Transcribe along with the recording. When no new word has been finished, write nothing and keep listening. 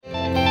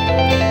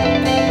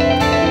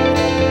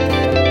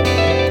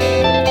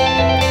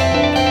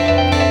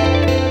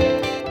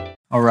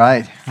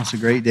It's a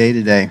great day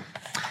today.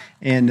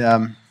 And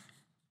I'm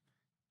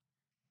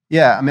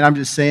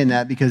just saying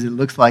that because it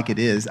looks like it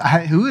is.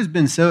 Who has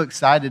been so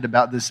excited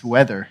about this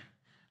weather?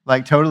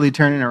 Like totally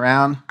turning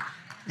around?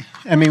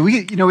 I mean,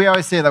 we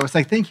always say that. It's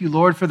like, thank you,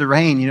 Lord, for the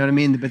rain, you know what I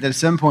mean? But at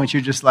some point,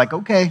 you're just like,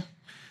 okay,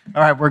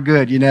 all right, we're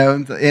good, you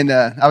know? And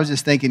I was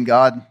just thanking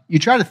God. You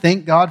try to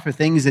thank God for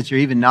things that you're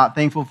even not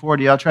thankful for.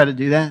 Do y'all try to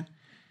do that?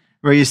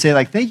 Where you say,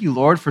 like, thank you,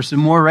 Lord, for some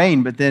more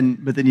rain, but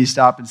then you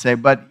stop and say,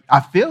 but I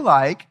feel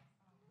like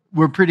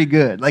we're pretty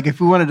good. Like,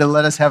 if we wanted to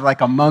let us have like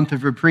a month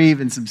of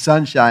reprieve and some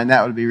sunshine,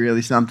 that would be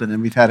really something.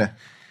 And we've had a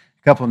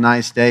couple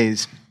nice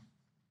days.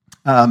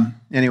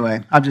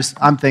 Anyway,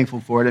 I'm thankful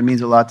for it. It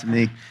means a lot to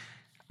me.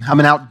 I'm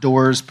an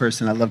outdoors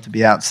person. I love to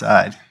be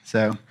outside.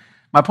 So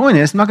my point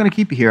is, I'm not going to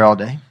keep you here all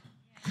day.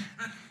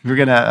 We're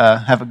going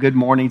to have a good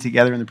morning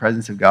together in the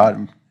presence of God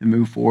and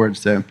move forward.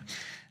 So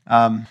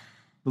but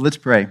let's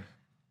pray.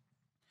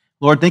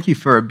 Lord, thank you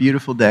for a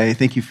beautiful day.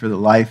 Thank you for the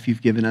life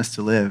you've given us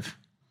to live.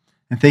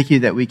 And thank you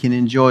that we can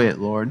enjoy it,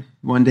 Lord,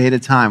 one day at a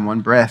time, one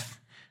breath.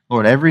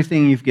 Lord,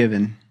 everything you've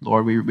given,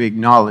 Lord, we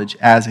acknowledge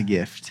as a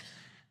gift.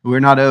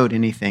 We're not owed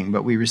anything,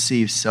 but we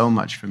receive so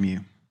much from you.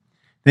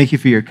 Thank you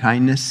for your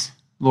kindness,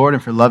 Lord,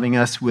 and for loving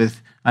us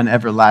with an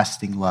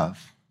everlasting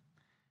love.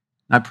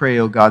 And I pray,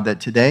 oh God, that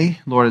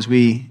today, Lord, as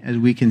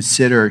we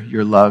consider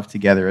your love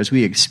together, as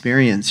we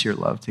experience your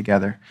love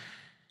together,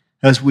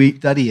 as we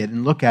study it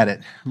and look at it,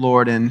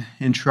 Lord, and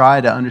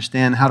try to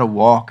understand how to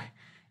walk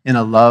in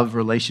a love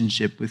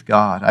relationship with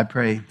God, I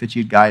pray that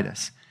you'd guide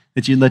us,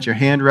 that you'd let your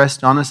hand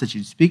rest on us, that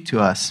you'd speak to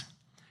us,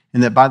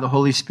 and that by the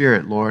Holy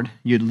Spirit, Lord,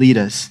 you'd lead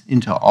us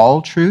into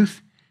all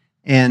truth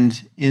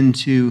and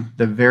into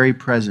the very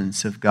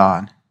presence of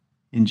God.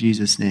 In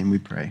Jesus' name we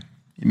pray.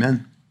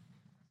 Amen.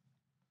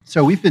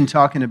 So we've been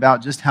talking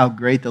about just how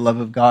great the love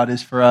of God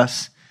is for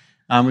us.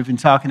 We've been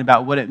talking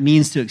about what it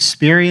means to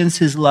experience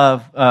his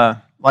love,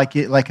 like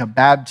a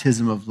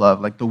baptism of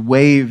love, like the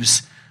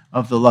waves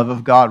of the love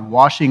of God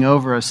washing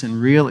over us in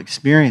real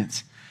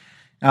experience,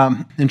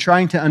 and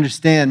trying to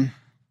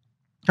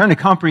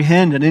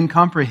comprehend an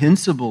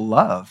incomprehensible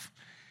love.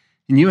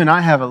 And you and I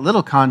have a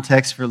little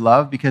context for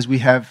love because we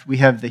have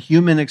the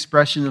human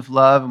expression of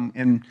love,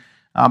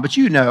 but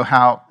you know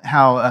how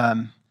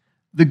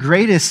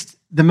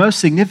the most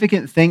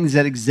significant things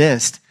that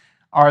exist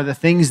are the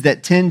things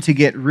that tend to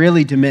get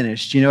really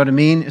diminished. You know what I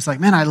mean? It's like,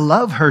 man, I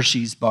love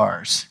Hershey's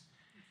bars.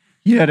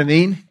 You know what I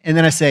mean? And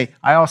then I say,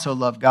 I also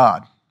love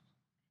God.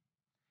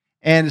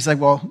 And it's like,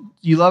 well,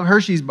 you love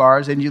Hershey's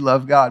bars and you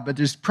love God, but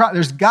there's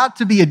got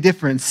to be a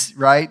difference,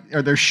 right?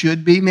 Or there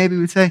should be, maybe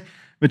we'd say,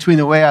 between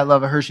the way I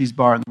love a Hershey's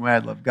bar and the way I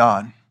love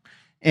God.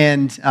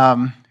 And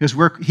because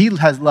he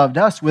has loved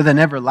us with an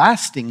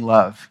everlasting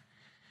love.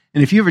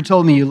 And if you ever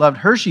told me you loved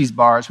Hershey's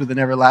bars with an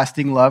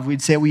everlasting love,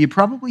 we'd say, well, you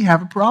probably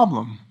have a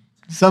problem.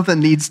 Something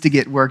needs to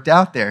get worked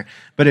out there.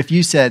 But if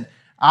you said,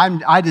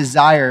 I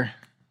desire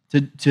to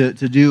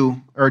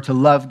do or to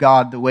love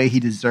God the way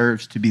he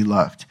deserves to be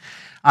loved.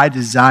 I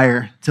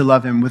desire to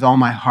love him with all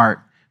my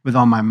heart, with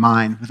all my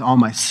mind, with all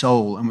my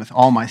soul, and with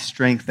all my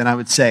strength. Then I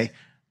would say,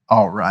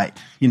 all right,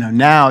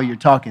 now you're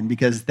talking,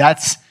 because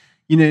that's,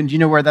 do you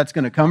know where that's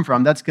going to come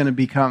from? That's going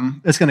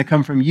to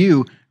come from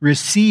you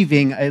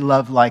receiving a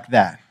love like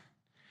that,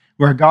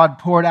 where God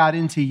poured out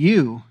into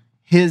you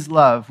his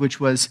love, which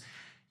was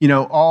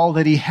all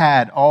that he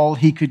had, all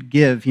he could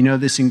give,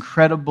 this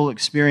incredible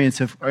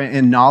experience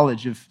and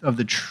knowledge of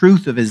the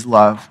truth of his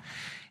love.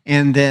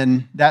 And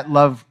then that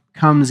love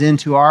comes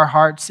into our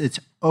hearts. It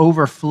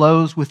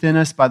overflows within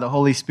us by the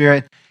Holy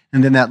Spirit.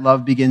 And then that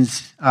love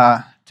begins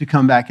to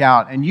come back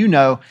out. And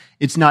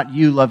it's not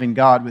you loving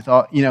God with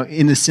all,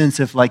 in the sense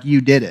of like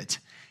you did it.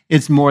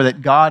 It's more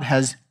that God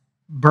has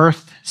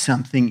birthed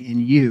something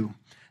in you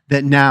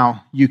that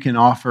now you can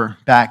offer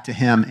back to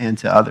him and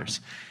to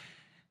others.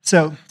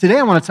 So today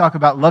I want to talk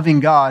about loving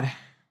God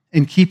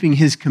and keeping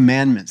his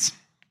commandments.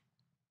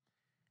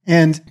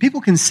 And people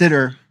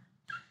consider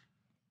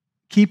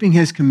keeping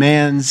his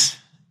commands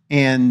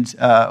and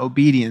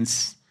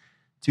obedience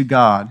to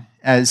God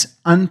as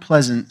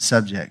unpleasant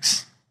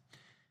subjects.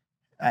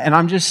 And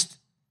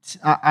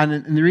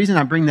and the reason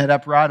I bring that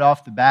up right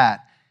off the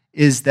bat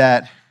is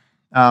that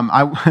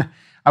I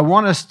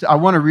want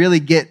to really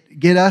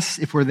get us,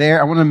 if we're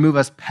there, I want to move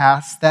us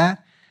past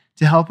that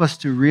to help us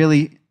to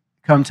really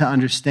come to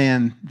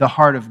understand the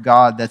heart of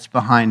God that's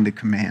behind the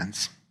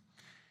commands.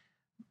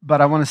 But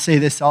I want to say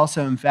this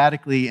also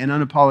emphatically and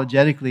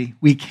unapologetically: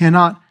 we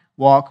cannot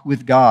walk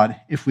with God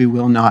if we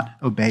will not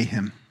obey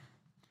him.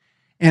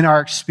 And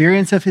our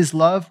experience of his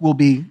love will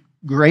be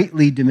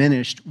greatly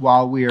diminished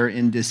while we are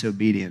in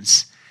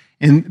disobedience.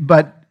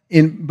 But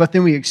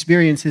then we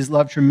experience his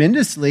love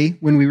tremendously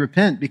when we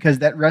repent, because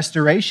that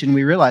restoration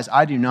we realize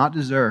I do not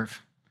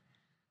deserve.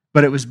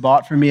 But it was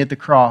bought for me at the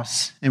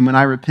cross. And when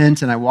I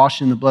repent and I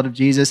wash in the blood of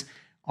Jesus,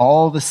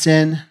 all the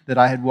sin that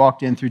I had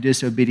walked in through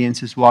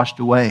disobedience is washed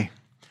away.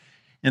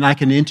 And I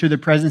can enter the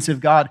presence of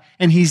God.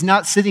 And he's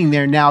not sitting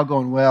there now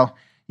going, well,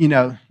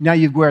 now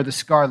you wear the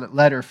scarlet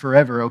letter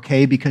forever,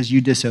 okay, because you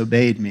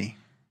disobeyed me.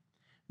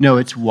 No,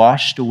 it's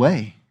washed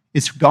away.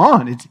 It's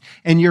gone.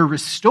 And you're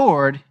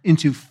restored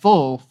into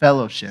full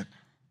fellowship.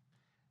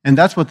 And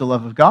that's what the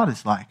love of God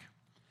is like.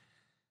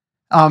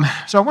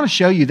 So I want to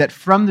show you that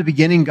from the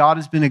beginning, God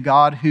has been a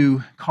God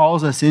who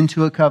calls us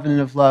into a covenant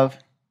of love,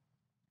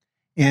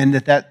 and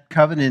that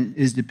covenant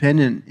is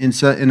dependent,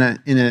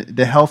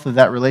 the health of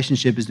that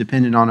relationship is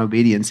dependent on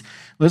obedience.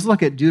 Let's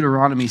look at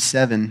Deuteronomy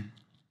 7,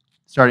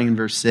 starting in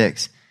verse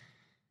 6.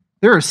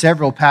 There are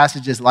several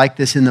passages like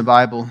this in the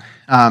Bible,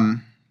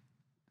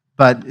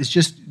 but it's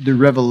just the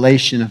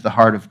revelation of the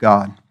heart of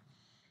God.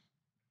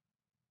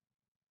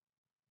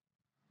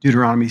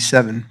 Deuteronomy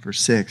 7,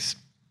 verse 6.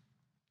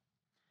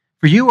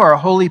 For you are a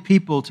holy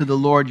people to the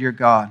Lord your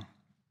God.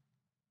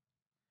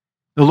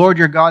 The Lord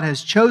your God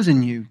has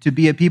chosen you to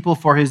be a people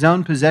for his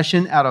own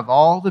possession out of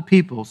all the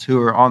peoples who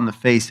are on the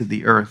face of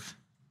the earth.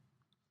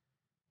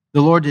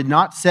 The Lord did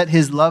not set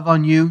his love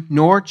on you,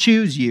 nor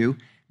choose you,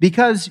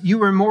 because you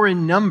were more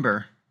in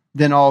number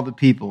than all the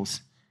peoples,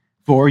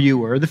 for you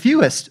were the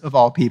fewest of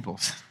all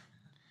peoples.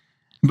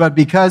 But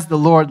because the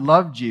Lord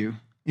loved you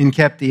and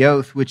kept the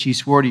oath which he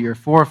swore to your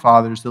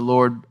forefathers, the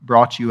Lord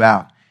brought you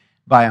out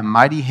by a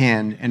mighty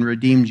hand and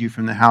redeemed you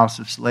from the house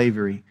of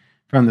slavery,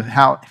 from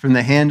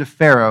the hand of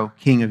Pharaoh,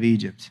 king of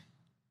Egypt.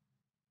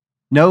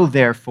 Know,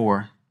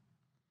 therefore,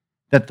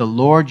 that the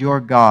Lord your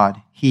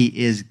God, he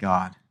is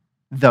God,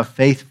 the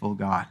faithful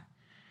God,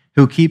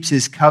 who keeps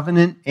his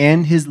covenant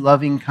and his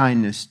loving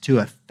kindness to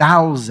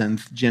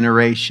 1,000th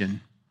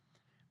generation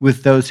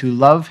with those who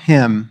love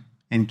him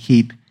and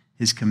keep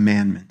his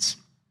commandments.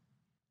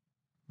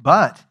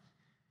 But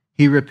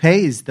he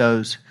repays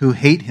those who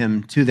hate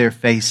him to their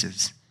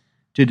faces,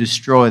 to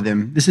destroy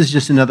them. This is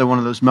just another one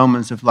of those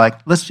moments of like,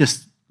 let's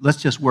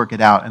just work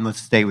it out and let's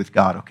stay with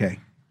God,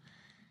 okay?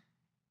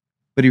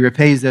 But he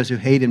repays those who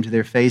hate him to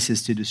their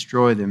faces to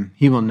destroy them.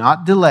 He will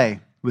not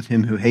delay with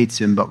him who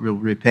hates him, but will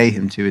repay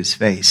him to his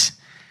face.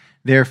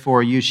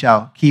 Therefore you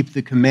shall keep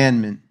the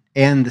commandment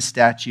and the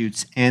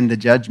statutes and the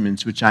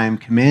judgments which I am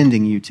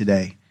commanding you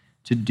today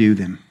to do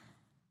them.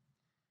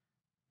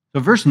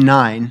 So verse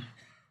 9,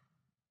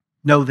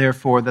 know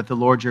therefore that the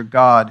Lord your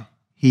God,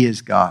 he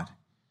is God,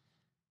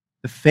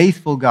 the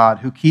faithful God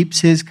who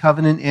keeps his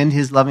covenant and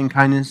his loving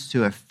kindness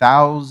to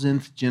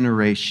 1,000th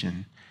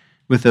generation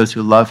with those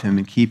who love him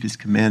and keep his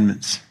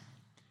commandments.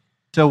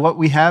 So what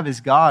we have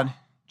is God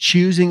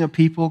choosing a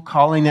people,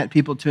 calling that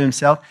people to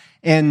himself.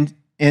 And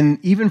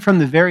even from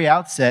the very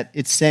outset,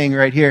 it's saying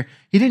right here,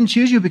 he didn't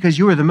choose you because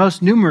you were the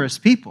most numerous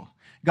people.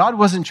 God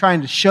wasn't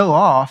trying to show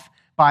off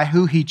by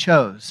who he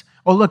chose.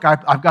 Oh, look,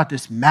 I've got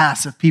this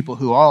mass of people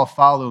who all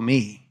follow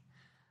me.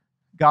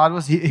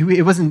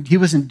 He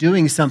wasn't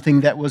doing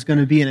something that was going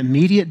to be an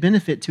immediate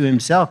benefit to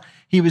himself.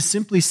 He was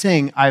simply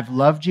saying, I've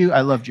loved you,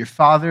 I loved your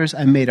fathers,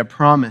 I made a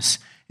promise,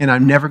 and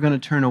I'm never going to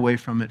turn away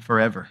from it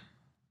forever.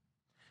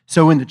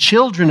 So when the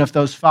children of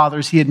those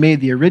fathers he had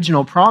made the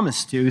original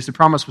promise to, the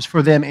promise was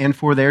for them and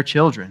for their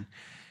children.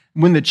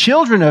 When the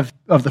children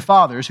of the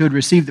fathers who had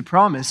received the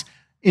promise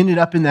ended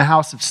up in the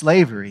house of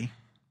slavery,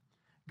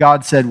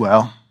 God said,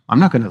 well, I'm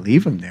not going to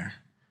leave them there.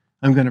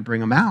 I'm going to bring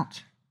them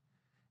out.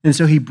 And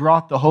so he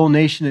brought the whole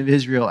nation of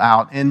Israel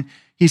out, and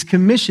he's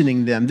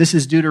commissioning them. This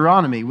is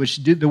Deuteronomy, which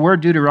the word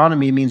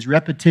Deuteronomy means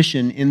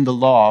repetition in the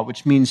law,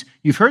 which means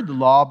you've heard the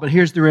law, but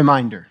here's the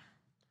reminder.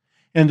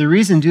 And the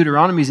reason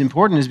Deuteronomy is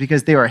important is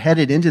because they are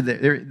headed into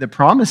the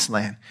promised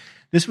land.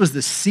 This was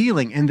the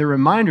sealing and the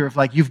reminder of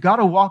like, you've got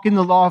to walk in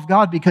the law of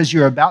God because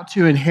you're about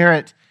to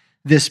inherit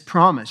this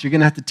promise. You're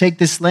going to have to take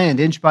this land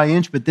inch by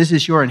inch, but this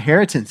is your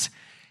inheritance.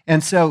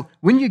 And so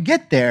when you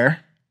get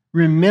there,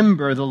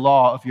 remember the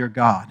law of your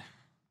God.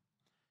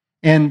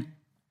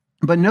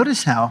 But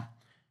notice how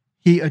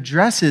he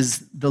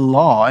addresses the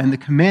law and the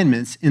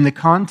commandments in the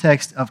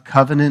context of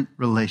covenant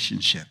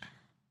relationship.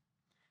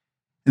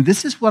 And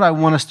this is what I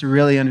want us to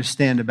really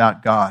understand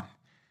about God.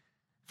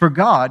 For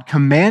God,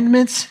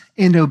 commandments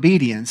and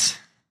obedience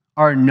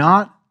are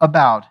not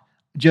about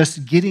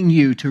just getting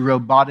you to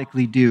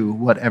robotically do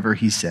whatever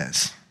he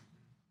says.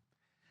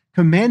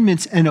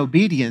 Commandments and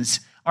obedience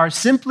are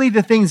simply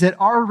the things that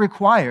are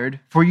required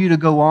for you to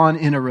go on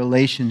in a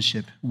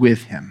relationship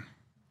with him.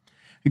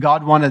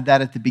 God wanted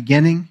that at the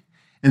beginning,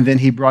 and then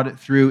he brought it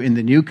through in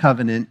the new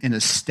covenant and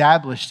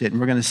established it. And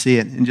we're going to see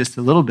it in just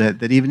a little bit,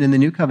 that even in the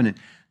new covenant,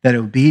 that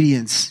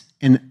obedience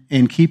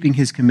and keeping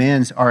his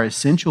commands are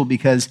essential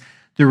because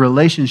the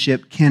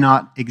relationship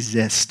cannot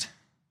exist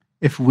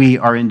if we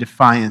are in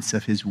defiance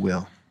of his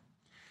will.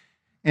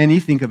 And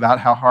you think about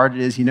how hard it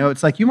is.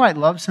 It's like you might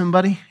love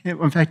somebody.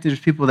 In fact, there's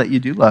people that you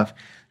do love.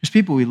 There's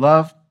people we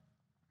love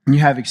and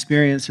you have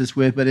experiences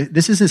with, but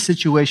this is a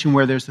situation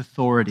where there's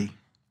authority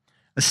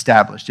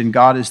established, and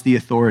God is the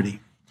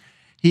authority.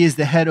 He is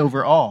the head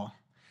over all.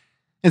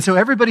 And so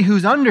everybody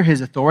who's under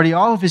his authority,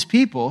 all of his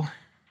people,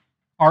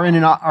 are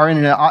in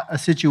a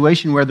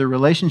situation where the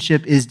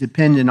relationship is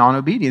dependent on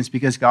obedience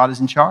because God is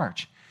in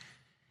charge.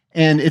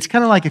 And it's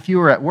kind of like if you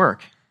were at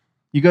work.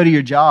 You go to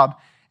your job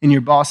and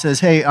your boss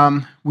says, hey,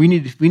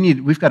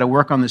 we've got to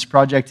work on this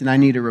project and I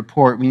need a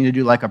report. We need to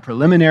do like a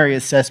preliminary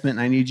assessment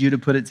and I need you to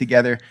put it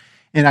together.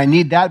 And I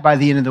need that by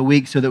the end of the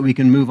week so that we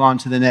can move on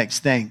to the next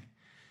thing.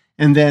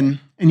 And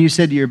you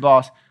said to your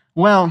boss,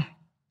 well,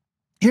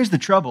 here's the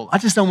trouble. I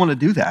just don't want to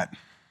do that.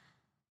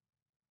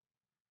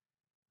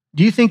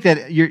 Do you think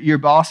that your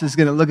boss is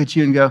going to look at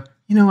you and go,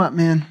 you know what,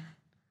 man?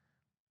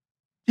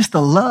 Just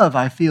the love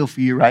I feel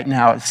for you right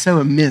now is so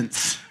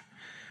immense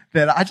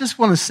that I just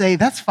want to say,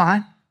 that's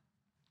fine.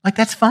 Like,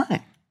 that's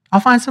fine. I'll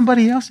find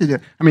somebody else to do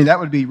it. I mean, that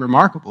would be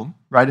remarkable,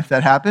 right, if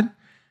that happened.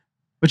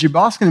 But your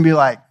boss is going to be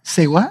like,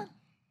 say what?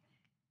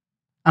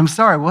 I'm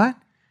sorry, what?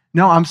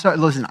 No, I'm sorry.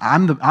 Listen,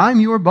 I'm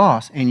your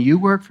boss, and you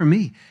work for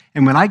me.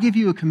 And when I give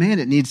you a command,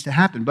 it needs to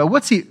happen. But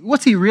what's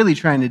he really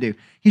trying to do?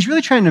 He's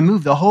really trying to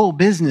move the whole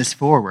business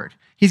forward.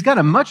 He's got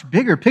a much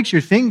bigger picture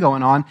thing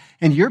going on,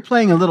 and you're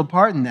playing a little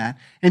part in that.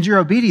 And your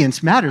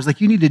obedience matters.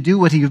 Like, you need to do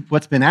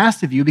what's been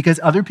asked of you because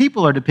other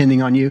people are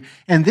depending on you.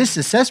 And this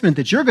assessment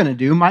that you're going to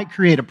do might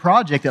create a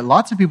project that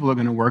lots of people are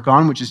going to work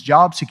on, which is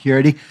job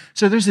security.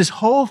 So there's this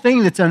whole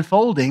thing that's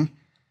unfolding,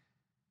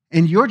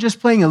 and you're just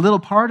playing a little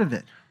part of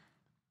it.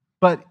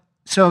 But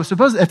so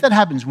suppose if that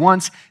happens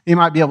once, they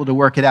might be able to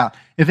work it out.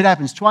 If it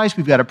happens twice,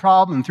 we've got a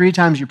problem, and 3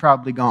 times, you're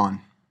probably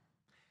gone.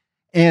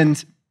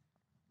 And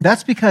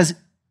that's because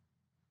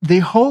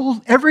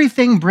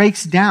everything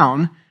breaks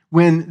down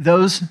when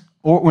those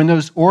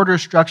order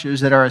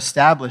structures that are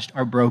established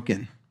are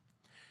broken.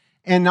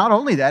 And not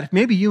only that, if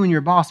maybe you and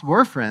your boss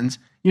were friends,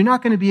 you're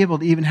not going to be able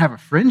to even have a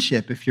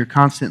friendship if you're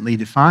constantly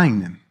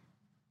defying them.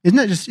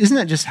 Isn't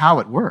that just how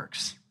it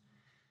works?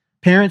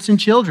 Parents and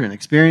children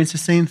experience the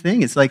same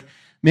thing. It's like,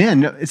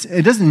 man,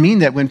 it doesn't mean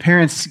that when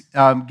parents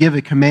give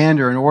a command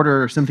or an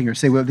order or something or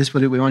say, well, this is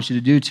what we want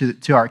you to do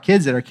to our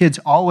kids, that our kids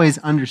always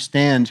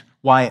understand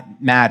why it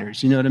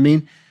matters. You know what I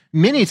mean?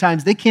 Many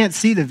times they can't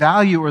see the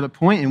value or the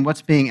point in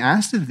what's being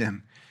asked of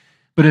them.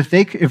 But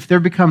if there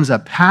becomes a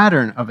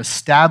pattern of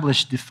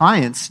established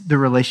defiance, the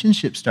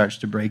relationship starts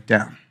to break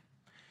down.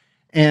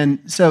 And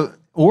so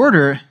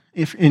order,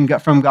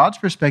 from God's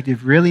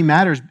perspective, really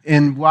matters.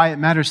 And why it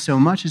matters so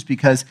much is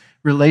because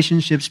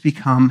relationships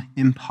become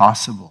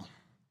impossible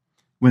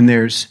when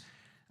there's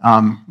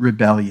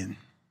rebellion.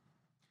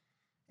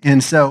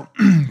 And so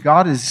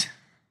God is,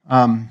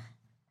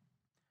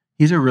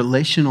 he's a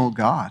relational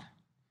God.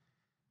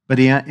 But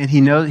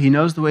he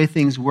knows the way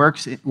things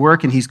work,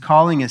 and he's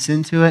calling us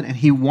into it, and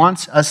he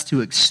wants us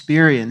to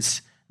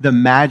experience the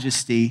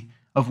majesty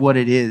of what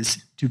it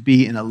is to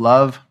be in a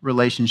love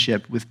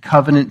relationship with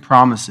covenant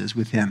promises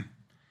with him.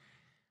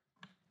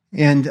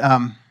 And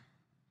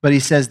but he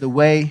says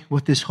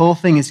what this whole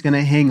thing is going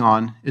to hang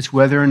on is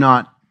whether or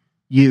not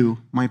you,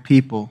 my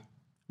people,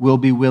 will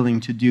be willing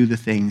to do the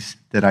things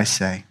that I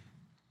say.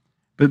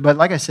 But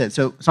like I said,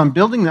 so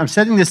I'm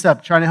setting this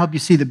up, trying to help you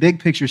see the big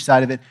picture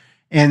side of it.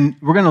 And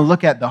we're going to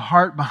look at the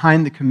heart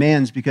behind the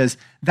commands because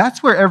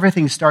that's where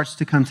everything starts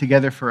to come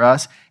together for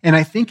us. And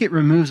I think it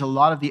removes a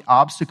lot of the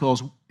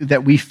obstacles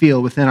that we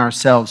feel within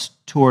ourselves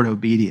toward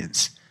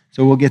obedience.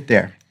 So we'll get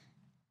there.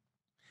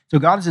 So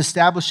God is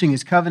establishing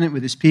his covenant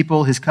with his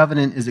people. His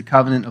covenant is a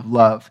covenant of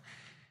love,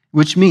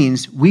 which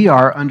means we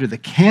are under the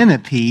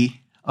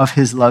canopy of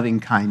his loving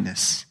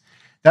kindness.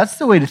 That's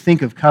the way to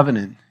think of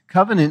covenant.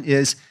 Covenant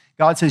is,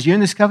 God says, you're in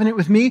this covenant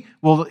with me?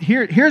 Well,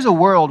 here's a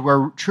world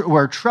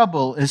where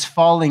trouble is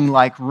falling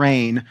like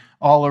rain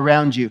all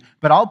around you.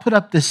 But I'll put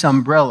up this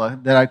umbrella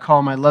that I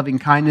call my loving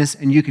kindness,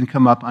 and you can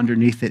come up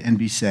underneath it and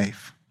be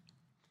safe.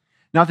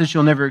 Not that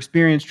you'll never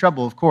experience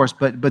trouble, of course,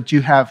 but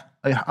you have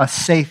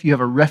you have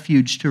a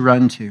refuge to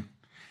run to.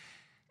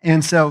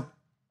 And so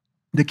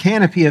the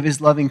canopy of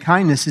his loving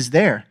kindness is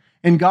there.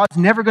 And God's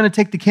never going to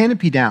take the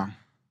canopy down.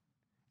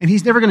 And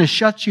he's never going to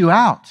shut you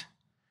out.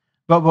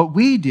 But what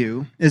we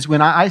do is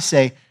when I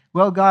say,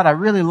 well, God, I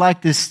really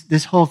like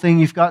this whole thing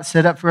you've got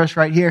set up for us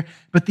right here,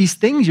 but these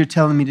things you're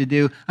telling me to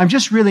do, I'm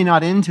just really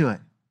not into it.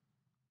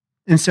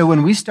 And so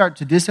when we start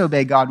to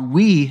disobey God,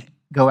 we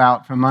go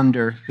out from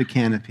under the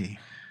canopy.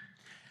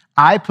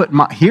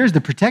 Here's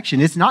the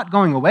protection. It's not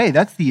going away.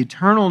 That's the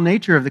eternal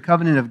nature of the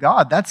covenant of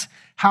God. That's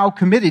how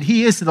committed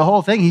he is to the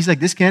whole thing. He's like,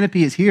 this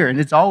canopy is here, and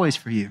it's always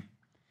for you.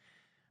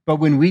 But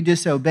when we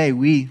disobey,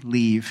 we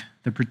leave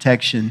the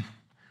protection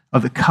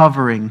of the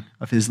covering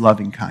of his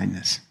loving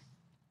kindness.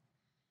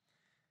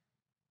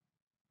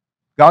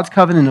 God's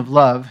covenant of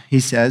love, he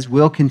says,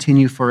 will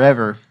continue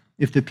forever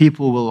if the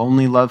people will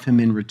only love him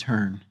in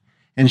return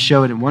and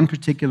show it in one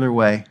particular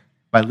way,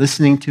 by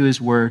listening to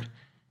his word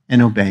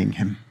and obeying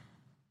him.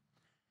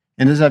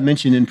 And as I've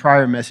mentioned in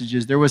prior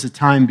messages, there was a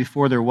time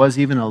before there was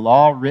even a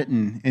law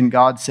written, and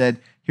God said,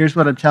 here's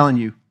what I'm telling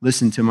you,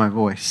 listen to my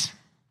voice.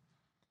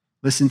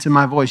 Listen to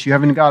my voice. You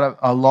haven't got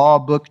a law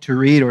book to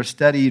read or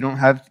study. You don't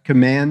have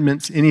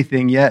commandments,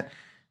 anything yet.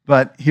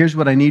 But here's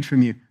what I need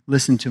from you.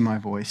 Listen to my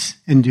voice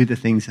and do the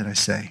things that I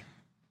say.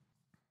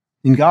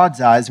 In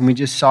God's eyes, and we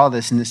just saw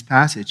this in this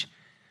passage,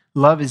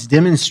 love is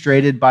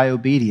demonstrated by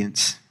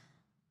obedience.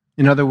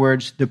 In other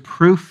words, the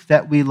proof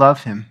that we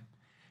love him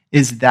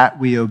is that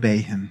we obey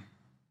him.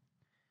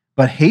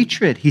 But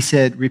hatred, he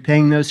said,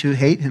 repaying those who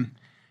hate him,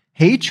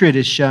 hatred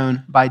is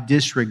shown by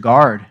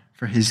disregard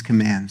for his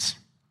commands,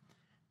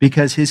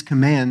 because his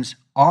commands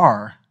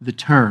are the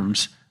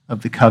terms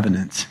of the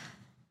covenant.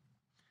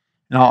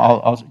 And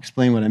I'll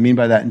explain what I mean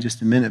by that in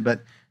just a minute.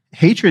 But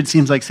hatred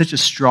seems like such a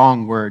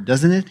strong word,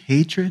 doesn't it?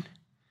 Hatred.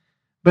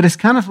 But it's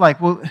kind of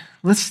like, well,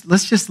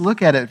 let's just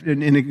look at it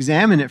and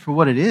examine it for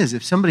what it is.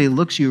 If somebody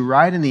looks you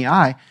right in the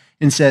eye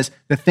and says,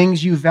 the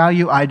things you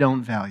value, I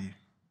don't value.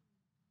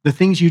 The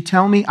things you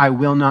tell me, I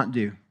will not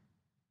do.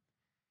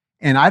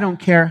 And I don't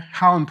care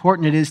how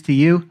important it is to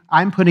you.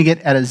 I'm putting it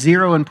at a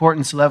zero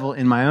importance level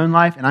in my own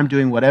life, and I'm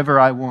doing whatever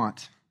I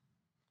want.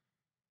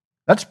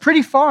 That's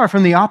pretty far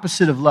from the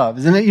opposite of love,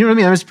 isn't it? You know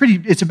what I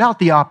mean? It's about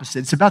the opposite.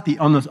 It's about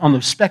on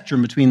the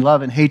spectrum between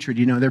love and hatred.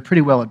 You know, they're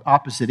pretty well at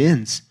opposite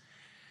ends.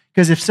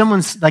 Because if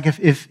someone's like,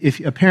 if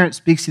a parent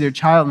speaks to their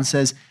child and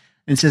says,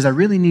 I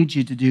really need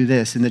you to do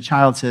this, and the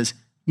child says,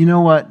 you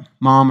know what,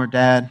 Mom or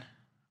Dad,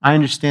 I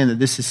understand that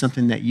this is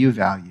something that you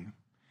value.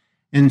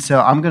 And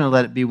so I'm going to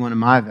let it be one of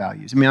my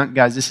values. I mean,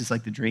 guys, this is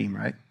like the dream,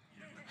 right?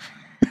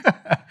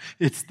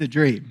 It's the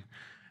dream.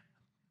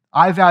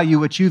 I value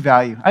what you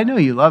value. I know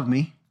you love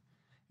me.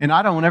 And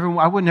I wouldn't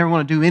ever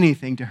want to do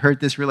anything to hurt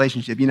this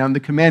relationship. You know, and the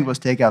command was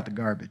take out the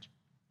garbage.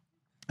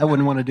 I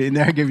wouldn't want to do it. And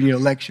they're giving you a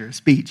lecture, a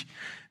speech.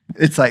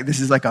 It's like, this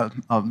is like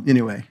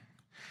anyway.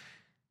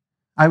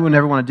 I would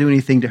never want to do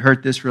anything to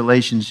hurt this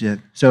relationship.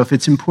 So if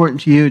it's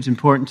important to you, it's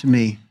important to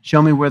me.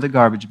 Show me where the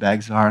garbage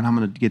bags are, and I'm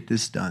going to get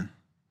this done.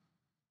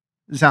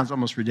 It sounds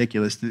almost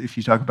ridiculous if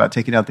you talk about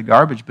taking out the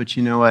garbage, but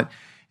you know what?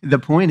 The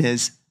point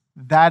is,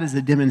 that is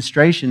a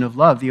demonstration of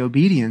love. The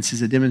obedience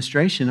is a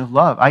demonstration of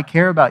love. I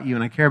care about you,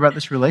 and I care about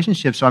this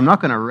relationship, so I'm not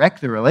going to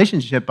wreck the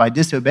relationship by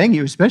disobeying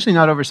you, especially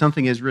not over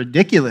something as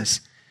ridiculous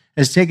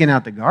as taking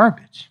out the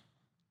garbage.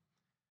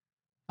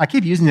 I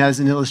keep using that as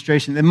an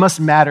illustration. It must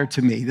matter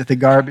to me that the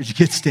garbage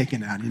gets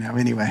taken out,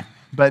 anyway.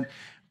 But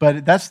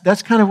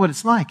that's kind of what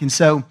it's like. And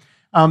so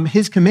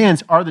his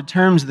commands are the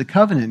terms of the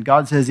covenant.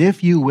 God says,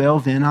 if you will,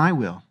 then I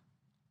will.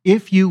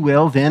 If you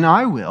will, then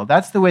I will.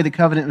 That's the way the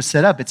covenant was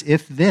set up. It's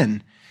if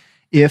then.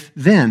 If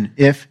then,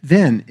 if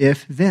then,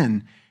 if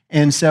then.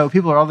 And so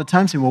people are all the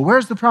time saying, well,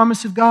 where's the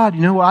promise of God?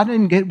 I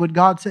didn't get what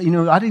God said.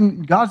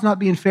 God's not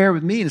being fair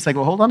with me. And it's like,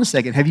 well, hold on a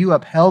second. Have you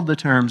upheld the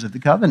terms of the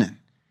covenant?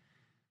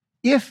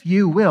 If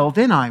you will,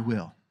 then I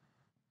will.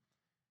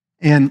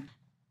 And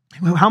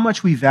how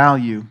much we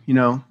value,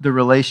 the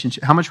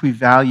relationship, how much we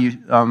value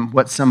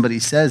what somebody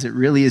says, it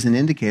really is an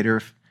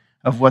indicator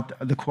of what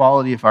the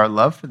quality of our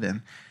love for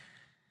them.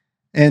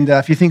 And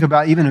if you think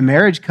about even a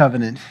marriage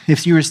covenant,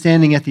 if you were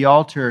standing at the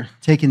altar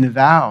taking the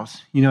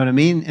vows, you know what I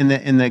mean?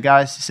 And the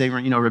guys say,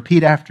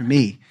 repeat after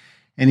me.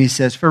 And he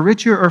says, for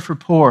richer or for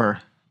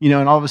poorer? And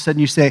all of a sudden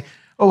you say,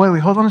 oh, wait,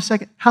 hold on a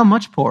second. How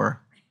much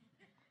poorer?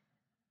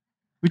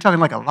 We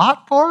talking like a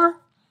lot poorer?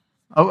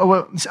 Oh,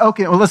 well,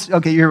 okay. Well,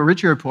 you're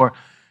richer or poor.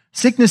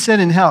 Sickness, sin,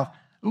 and health.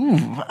 Ooh,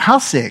 how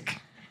sick?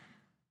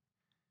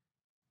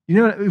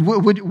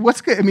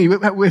 What's good? I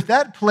mean, with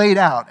that played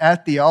out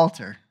at the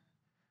altar,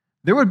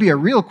 there would be a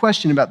real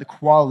question about the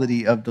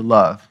quality of the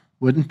love,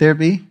 wouldn't there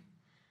be?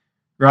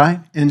 Right?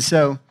 And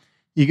so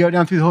you go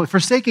down through the whole,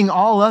 forsaking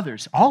all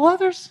others. All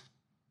others?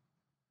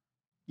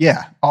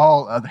 Yeah,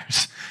 all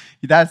others.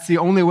 That's the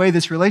only way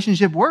this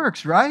relationship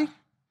works, right?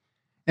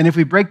 And if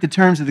we break the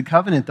terms of the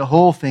covenant, the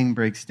whole thing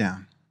breaks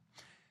down.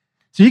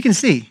 So you can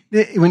see,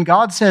 when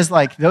God says,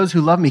 like, those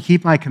who love me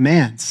keep my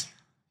commands,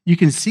 you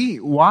can see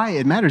why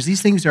it matters.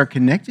 These things are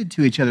connected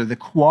to each other. The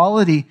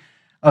quality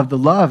of the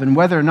love and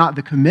whether or not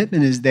the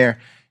commitment is there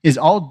is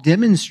all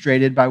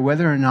demonstrated by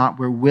whether or not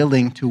we're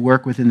willing to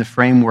work within the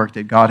framework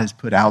that God has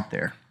put out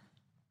there.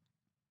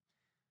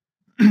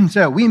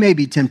 So we may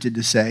be tempted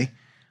to say,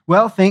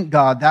 well, thank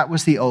God, that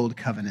was the old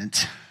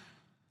covenant.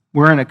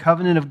 We're in a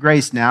covenant of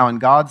grace now,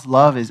 and God's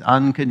love is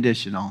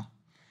unconditional.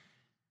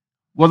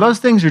 Well, those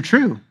things are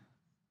true.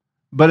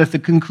 But if the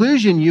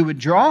conclusion you would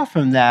draw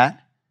from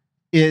that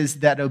is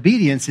that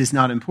obedience is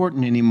not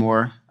important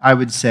anymore, I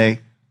would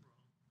say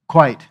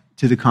quite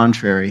to the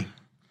contrary.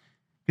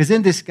 Because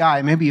in this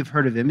guy, maybe you've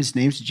heard of him, his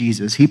name's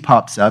Jesus. He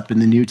pops up in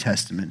the New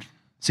Testament.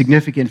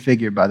 Significant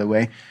figure, by the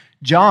way.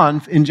 In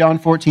John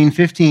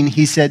 14:15,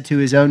 he said to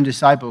his own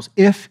disciples,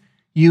 if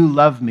you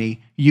love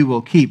me, you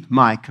will keep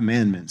my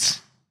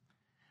commandments.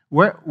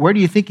 Where do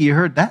you think he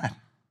heard that?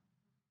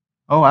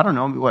 Oh, I don't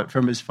know,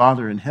 from his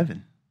Father in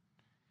heaven.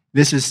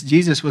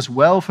 Jesus was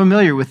well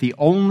familiar with the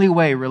only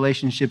way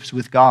relationships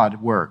with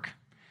God work.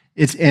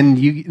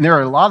 There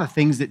are a lot of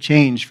things that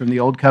change from the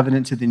old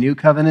covenant to the new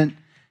covenant,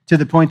 to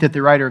the point that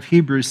the writer of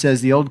Hebrews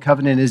says the old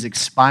covenant is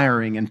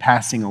expiring and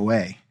passing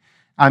away.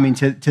 I mean,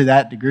 to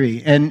that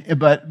degree.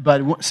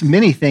 But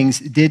many things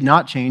did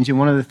not change, and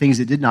one of the things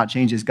that did not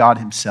change is God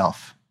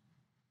himself.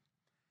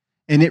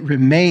 And it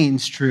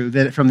remains true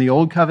that from the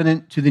old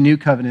covenant to the new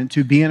covenant,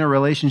 to be in a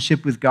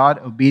relationship with God,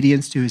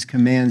 obedience to his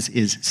commands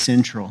is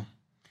central.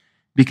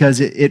 Because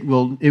it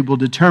will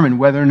determine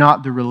whether or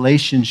not the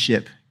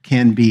relationship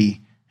can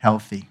be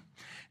healthy.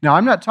 Now,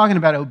 I'm not talking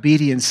about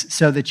obedience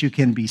so that you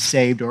can be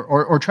saved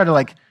or try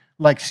to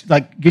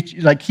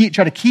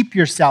try to keep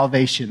your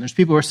salvation. There's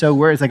people who are so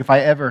worried. It's like, if I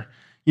ever,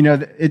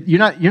 you're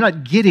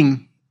not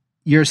getting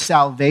your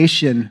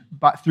salvation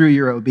through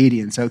your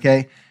obedience,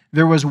 okay?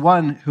 There was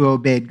one who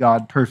obeyed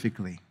God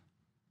perfectly,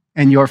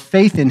 and your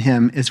faith in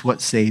him is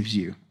what saves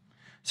you.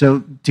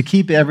 So to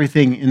keep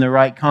everything in the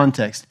right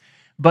context,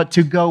 but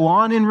to go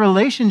on in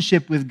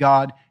relationship with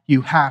God,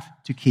 you have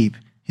to keep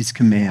his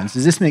commands.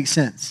 Does this make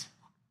sense?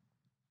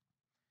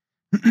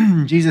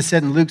 Jesus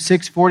said in Luke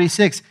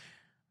 6:46,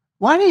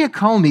 "Why do you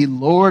call me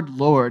Lord,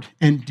 Lord,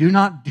 and do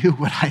not do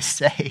what I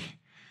say?"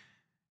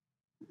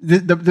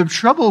 The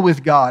trouble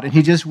with God, and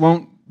he just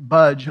won't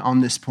budge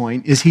on this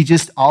point, is he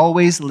just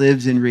always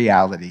lives in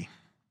reality.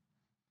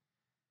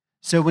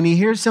 So when he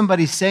hears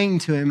somebody saying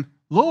to him,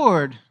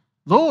 "Lord,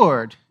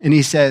 Lord," and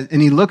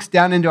he looks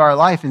down into our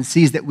life and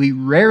sees that we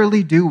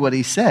rarely do what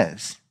he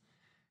says,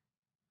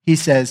 he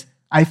says,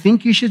 "I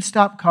think you should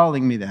stop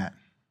calling me that,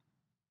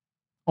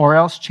 or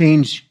else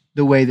change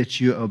the way that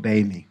you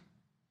obey me."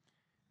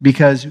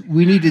 Because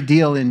we need to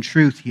deal in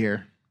truth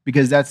here,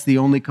 because that's the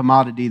only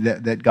commodity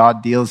that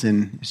God deals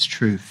in is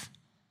truth.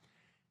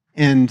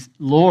 And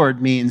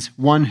Lord means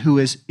one who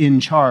is in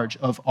charge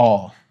of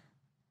all.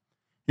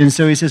 And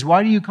so he says,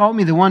 "Why do you call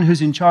me the one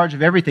who's in charge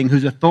of everything,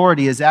 whose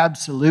authority is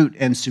absolute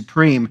and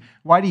supreme?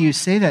 Why do you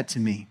say that to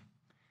me?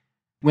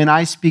 When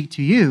I speak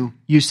to you,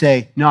 you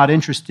say, 'Not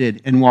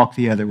interested,' and walk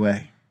the other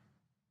way."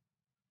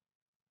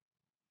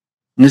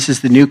 And this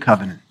is the new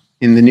covenant,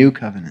 in the new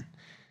covenant.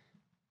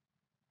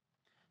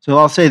 So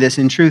I'll say this,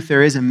 in truth,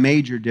 there is a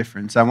major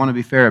difference. I want to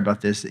be fair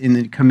about this, in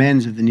the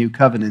commands of the new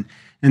covenant.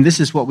 And this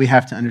is what we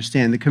have to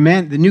understand.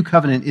 The new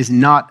covenant is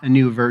not a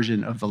new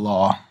version of the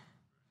law.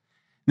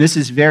 This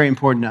is very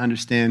important to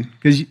understand,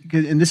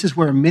 and this is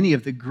where many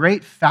of the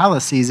great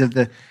fallacies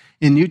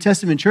in New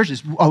Testament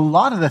churches, a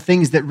lot of the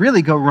things that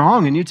really go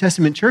wrong in New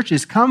Testament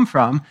churches come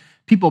from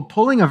people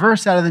pulling a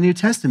verse out of the New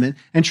Testament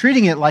and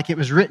treating it like it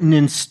was written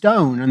in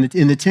stone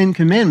in the Ten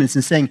Commandments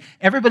and saying,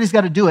 everybody's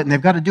got to do it, and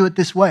they've got to do it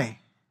this way.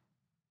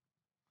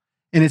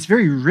 And it's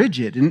very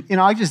rigid. And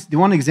the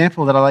one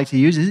example that I like to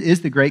use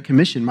is the Great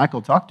Commission.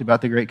 Michael talked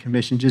about the Great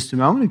Commission just a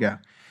moment ago.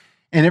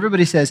 And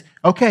everybody says,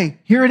 okay,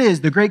 here it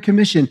is, the Great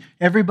Commission.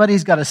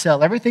 Everybody's got to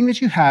sell everything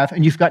that you have,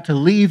 and you've got to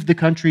leave the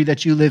country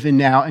that you live in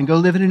now and go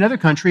live in another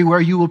country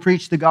where you will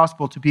preach the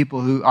gospel to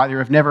people who either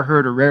have never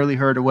heard or rarely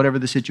heard or whatever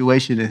the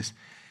situation is.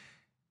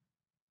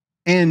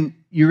 And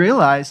you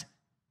realize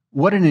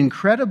what an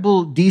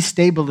incredible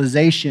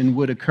destabilization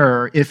would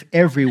occur if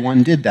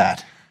everyone did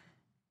that.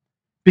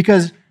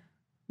 Because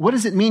what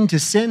does it mean to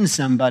send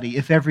somebody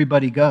if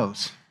everybody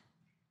goes?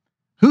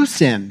 Who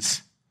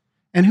sends?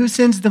 And who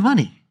sends the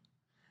money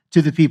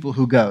to the people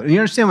who go? And you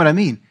understand what I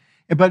mean?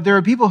 But there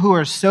are people who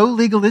are so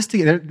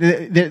legalistic,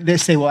 they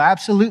say, well,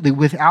 absolutely,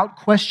 without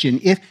question.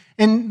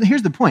 And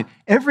here's the point.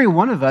 Every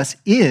one of us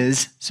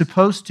is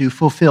supposed to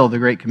fulfill the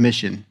Great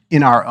Commission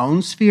in our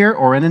own sphere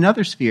or in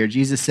another sphere.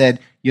 Jesus said,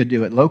 you'll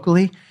do it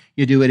locally,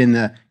 you do it in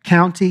the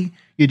county,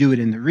 you do it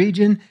in the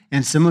region,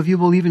 and some of you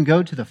will even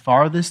go to the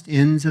farthest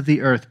ends of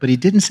the earth. But he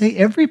didn't say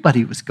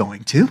everybody was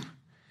going to.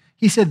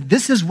 He said,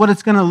 this is what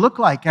it's going to look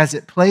like as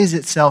it plays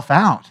itself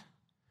out.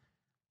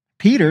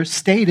 Peter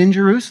stayed in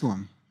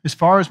Jerusalem, as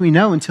far as we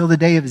know, until the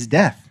day of his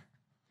death.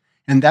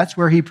 And that's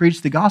where he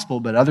preached the gospel,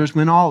 but others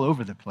went all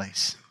over the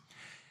place.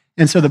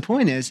 And so the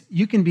point is,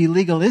 you can be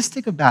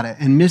legalistic about it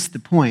and miss the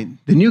point.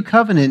 The new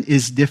covenant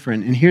is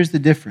different, and here's the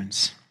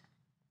difference.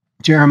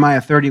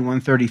 Jeremiah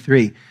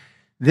 31:33.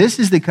 This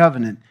is the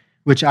covenant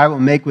which I will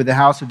make with the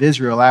house of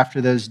Israel after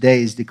those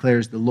days,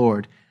 declares the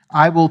Lord.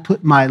 I will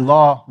put my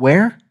law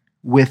where?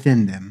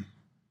 Within them.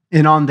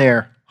 And on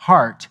their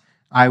heart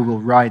I will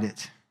write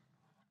it.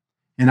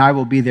 And I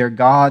will be their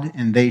God,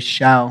 and they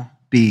shall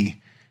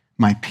be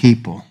my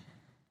people.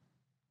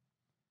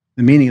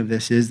 The meaning of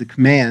this is the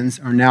commands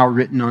are now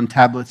written on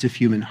tablets of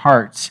human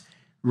hearts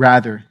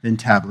rather than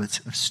tablets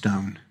of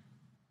stone.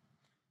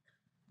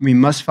 We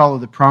must follow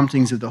the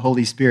promptings of the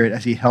Holy Spirit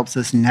as he helps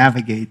us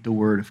navigate the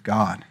Word of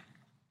God.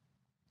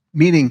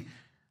 Meaning,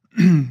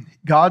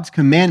 God's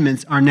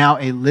commandments are now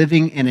a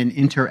living and an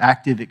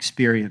interactive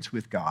experience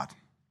with God.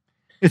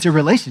 It's a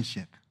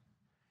relationship.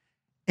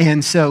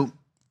 And so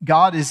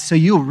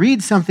you'll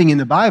read something in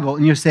the Bible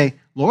and you'll say,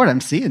 Lord,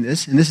 I'm seeing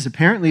this, and this is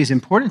apparently is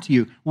important to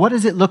you. What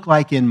does it look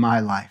like in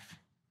my life?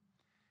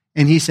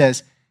 And he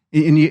says,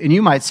 and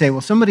you might say,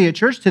 well, somebody at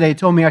church today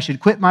told me I should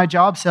quit my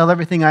job, sell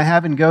everything I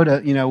have, and go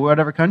to,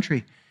 whatever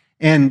country.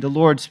 And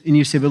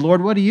you say, but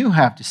Lord, what do you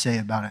have to say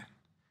about it?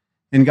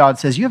 And God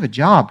says, you have a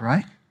job,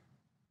 right?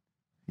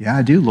 Yeah,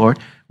 I do, Lord.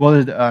 Well,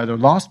 are there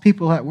lost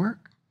people at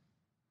work?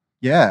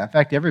 Yeah, in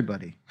fact,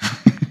 everybody.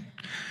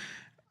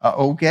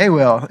 Okay,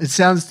 well, it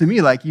sounds to me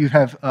like you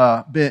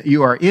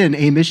are in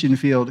a mission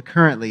field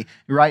currently,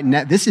 right? And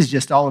this is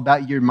just all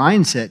about your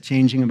mindset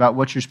changing about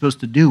what you're supposed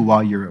to do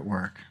while you're at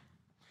work.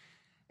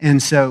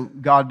 And so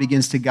God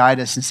begins to guide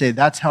us and say,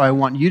 that's how I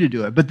want you to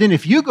do it. But then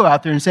if you go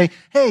out there and say,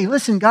 hey,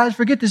 listen, guys,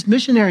 forget this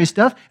missionary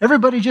stuff.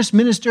 Everybody just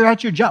minister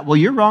at your job. Well,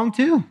 you're wrong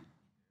too.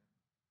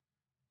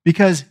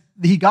 Because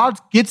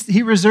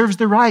he reserves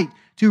the right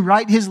to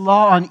write his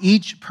law on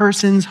each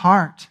person's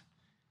heart.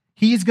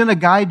 He's going to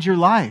guide your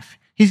life.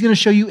 He's going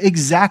to show you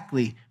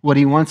exactly what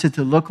he wants it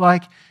to look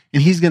like,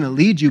 and he's going to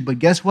lead you. But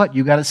guess what?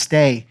 You got to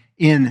stay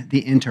in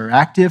the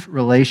interactive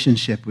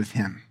relationship with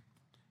him.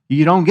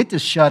 You don't get to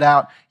shut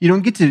out. You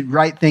don't get to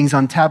write things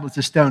on tablets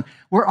of stone.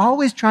 We're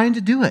always trying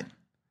to do it.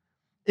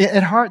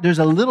 At heart, there's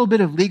a little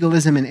bit of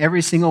legalism in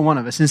every single one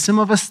of us. And some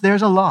of us,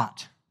 there's a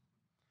lot.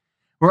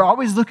 We're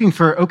always looking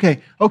for,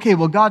 okay,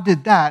 well, God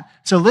did that,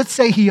 so let's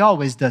say he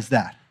always does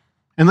that.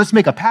 And let's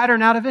make a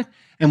pattern out of it,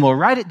 and we'll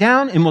write it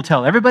down, and we'll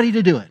tell everybody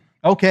to do it.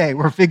 Okay,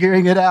 we're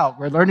figuring it out.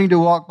 We're learning to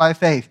walk by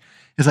faith.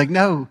 It's like,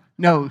 no.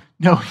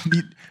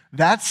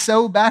 That's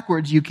so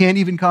backwards you can't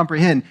even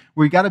comprehend.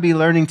 We've got to be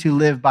learning to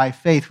live by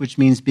faith, which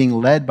means being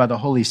led by the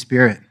Holy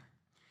Spirit.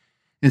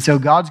 And so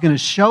God's going to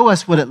show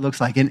us what it looks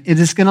like. And it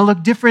is going to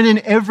look different in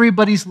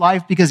everybody's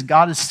life because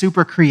God is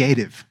super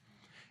creative.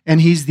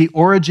 And he's the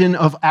origin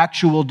of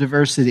actual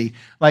diversity.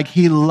 Like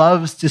he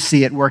loves to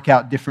see it work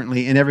out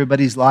differently in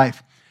everybody's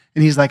life.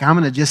 And he's like, I'm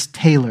going to just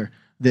tailor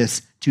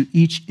this to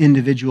each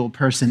individual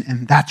person.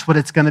 And that's what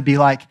it's going to be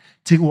like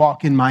to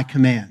walk in my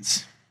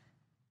commands.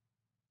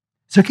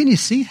 So can you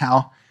see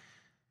how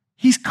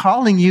he's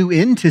calling you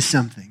into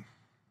something?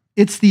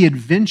 It's the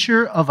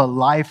adventure of a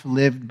life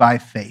lived by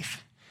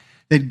faith.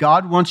 That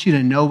God wants you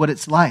to know what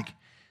it's like.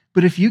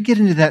 But if you get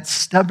into that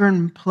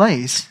stubborn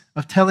place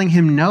of telling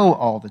him no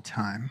all the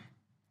time,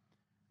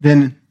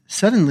 then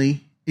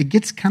suddenly it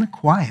gets kind of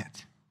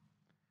quiet.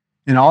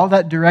 And all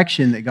that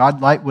direction that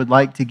God would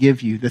like to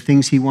give you, the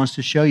things he wants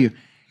to show you,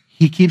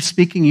 he keeps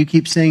speaking, you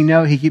keep saying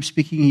no. He keeps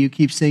speaking, you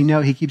keep saying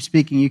no. He keeps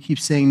speaking, you keep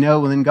saying no.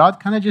 Well, then God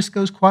kind of just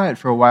goes quiet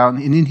for a while,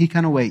 and then he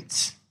kind of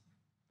waits.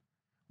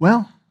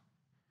 Well,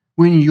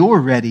 when you're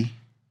ready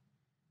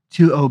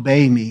to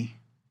obey me,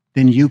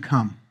 then you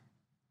come,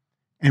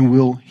 and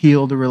we'll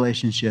heal the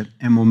relationship,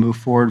 and we'll move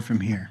forward from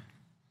here.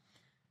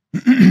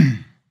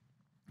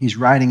 He's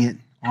writing it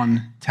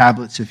on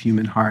tablets of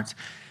human hearts.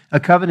 A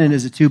covenant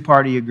is a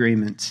two-party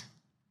agreement.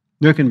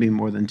 There can be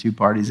more than two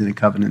parties in a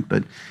covenant,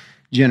 but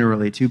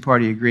generally,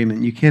 two-party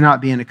agreement. You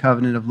cannot be in a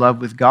covenant of love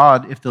with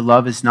God if the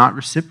love is not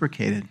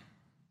reciprocated.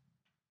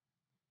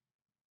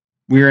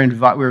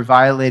 We're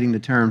violating the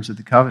terms of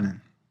the covenant.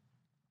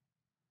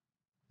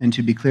 And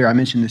to be clear, I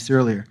mentioned this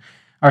earlier,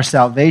 our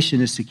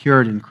salvation is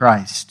secured in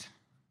Christ.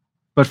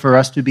 But for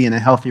us to be in a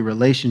healthy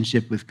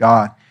relationship with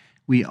God,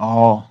 we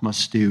all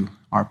must do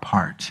our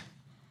part.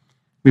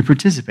 We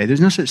participate. There's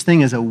no such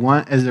thing as a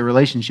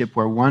relationship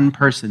where one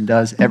person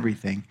does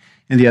everything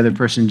and the other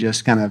person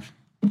just kind of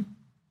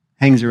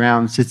hangs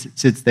around,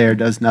 sits there,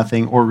 does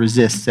nothing, or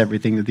resists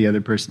everything that the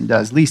other person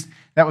does. At least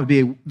that would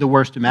be the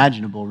worst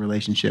imaginable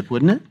relationship,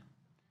 wouldn't it?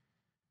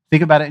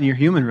 Think about it in your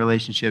human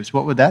relationships.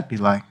 What would that be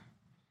like?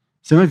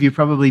 Some of you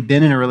probably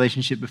been in a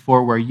relationship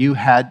before where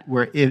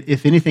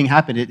if anything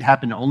happened, it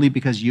happened only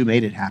because you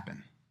made it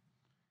happen.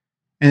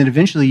 And then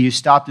eventually you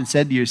stopped and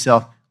said to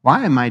yourself,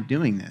 why am I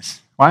doing this?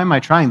 Why am I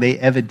trying? They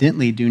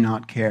evidently do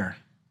not care.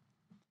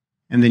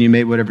 And then you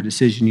made whatever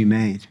decision you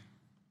made.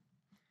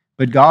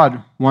 But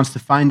God wants to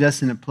find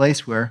us in a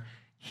place where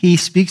he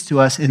speaks to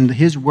us and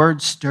his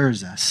word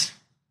stirs us.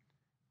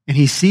 And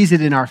he sees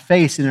it in our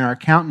face and in our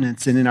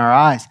countenance and in our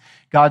eyes.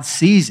 God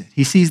sees it.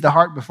 He sees the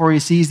heart before he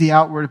sees the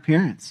outward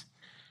appearance.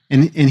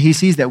 And he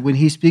sees that when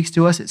he speaks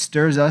to us, it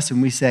stirs us, and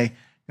we say,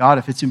 God,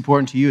 if it's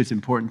important to you, it's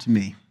important to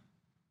me.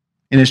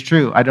 And it's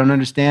true. I don't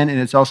understand, and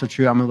it's also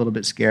true I'm a little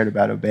bit scared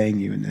about obeying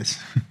you in this.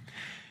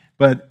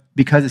 But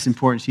because it's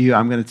important to you,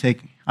 I'm going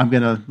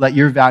to let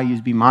your values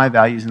be my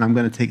values, and I'm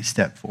going to take a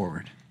step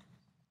forward.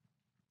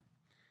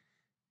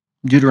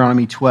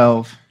 Deuteronomy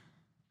 12.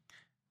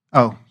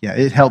 Oh, yeah,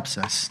 it helps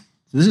us.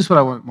 So this is what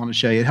I want to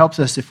show you. It helps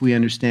us if we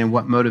understand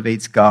what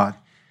motivates God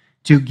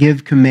to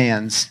give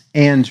commands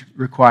and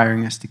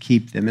requiring us to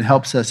keep them. It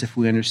helps us if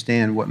we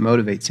understand what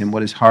motivates him,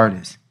 what his heart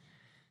is.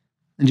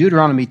 In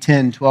Deuteronomy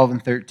 10, 12,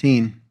 and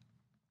 13,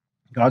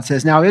 God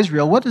says, Now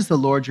Israel, what does the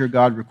Lord your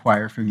God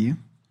require from you?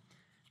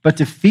 But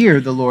to fear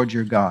the Lord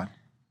your God,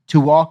 to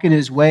walk in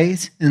his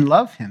ways and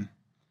love him,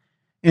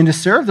 and to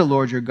serve the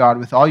Lord your God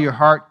with all your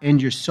heart and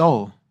your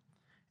soul,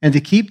 and to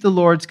keep the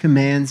Lord's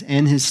commands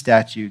and his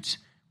statutes,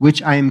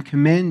 which I am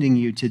commanding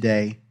you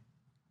today.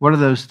 What are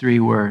those three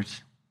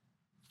words?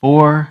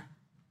 For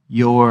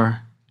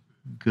your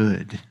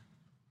good.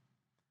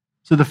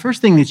 So the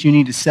first thing that you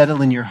need to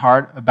settle in your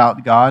heart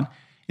about God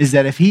is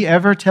that if he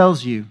ever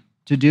tells you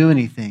to do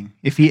anything,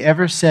 if he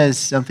ever says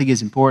something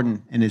is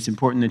important and it's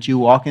important that you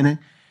walk in it,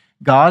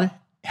 God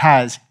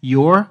has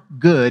your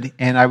good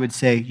and I would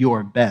say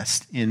your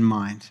best in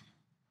mind.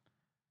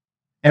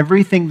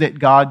 Everything that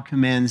God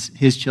commands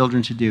his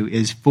children to do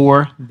is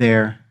for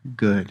their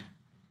good.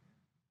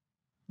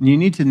 And you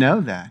need to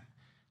know that.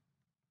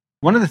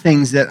 One of the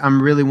things that I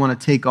really want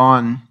to take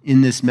on in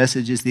this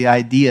message is the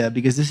idea,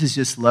 because this is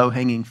just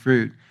low-hanging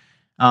fruit,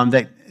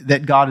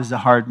 that God is a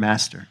hard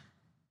master.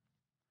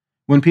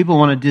 When people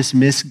want to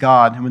dismiss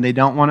God and when they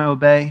don't want to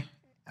obey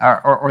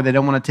or they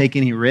don't want to take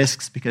any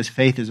risks because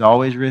faith is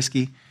always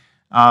risky,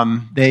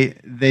 they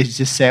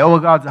just say, oh, well,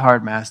 God's a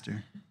hard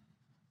master.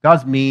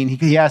 God's mean.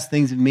 He asks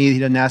things of me. He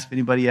doesn't ask of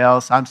anybody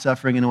else. I'm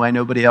suffering in a way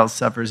nobody else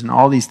suffers, and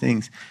all these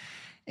things.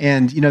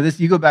 And,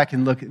 you go back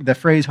and look, the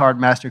phrase hard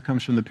master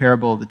comes from the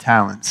parable of the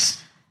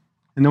talents.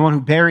 And the one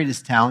who buried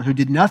his talent, who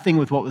did nothing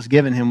with what was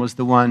given him, was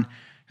the one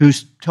who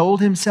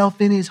told himself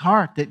in his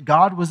heart that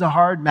God was a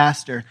hard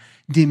master,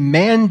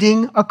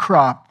 demanding a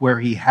crop where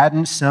he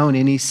hadn't sown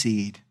any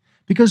seed.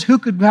 Because who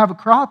could have a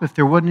crop if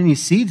there wasn't any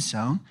seed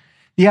sown?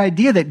 The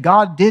idea that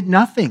God did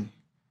nothing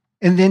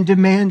and then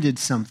demanded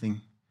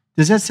something.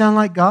 Does that sound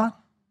like God?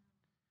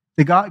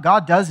 That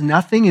God does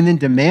nothing and then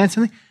demands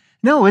something?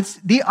 No, it's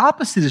the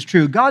opposite is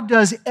true. God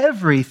does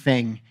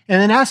everything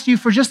and then asks you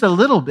for just a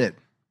little bit.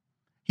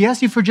 He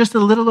asks you for just a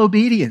little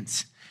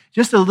obedience,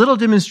 just a little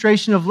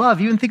demonstration of love.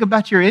 Even think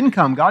about your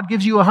income. God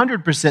gives you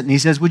 100%, and he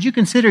says, would you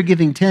consider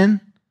giving 10%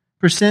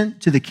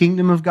 to the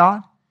kingdom of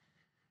God?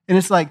 And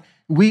it's like,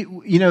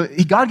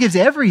 God gives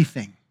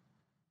everything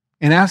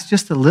and asks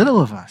just a little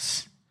of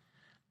us.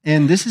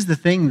 And this is the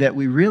thing that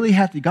we really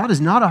have to, God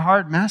is not a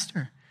hard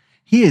master.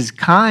 He is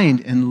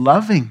kind and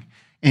loving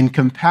and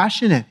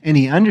compassionate, and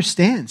he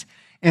understands.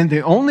 And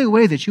the only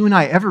way that you and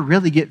I ever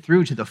really get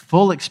through to the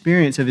full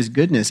experience of his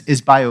goodness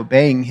is by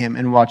obeying him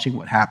and watching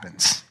what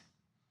happens.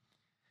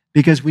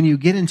 Because when you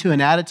get into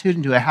an attitude,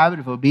 into a habit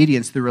of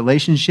obedience, the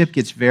relationship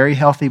gets very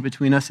healthy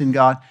between us and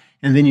God,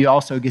 and then you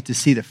also get to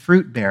see the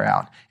fruit bear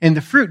out. And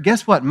the fruit,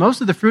 guess what?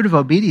 Most of the fruit of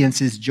obedience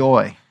is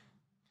joy.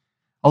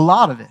 A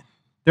lot of it.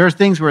 There are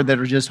things that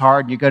are just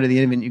hard, and you go to the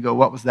end of it and you go,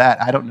 what was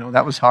that? I don't know.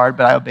 That was hard,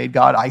 but I obeyed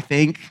God, I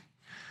think.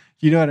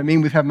 You know what I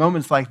mean? We've had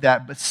moments like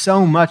that, but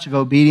so much of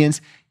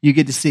obedience, you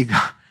get to see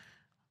God.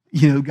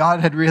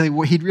 God had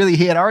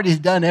he had already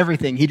done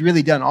everything. He'd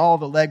really done all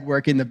the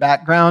legwork in the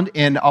background,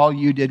 and all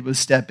you did was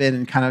step in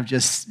and kind of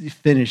just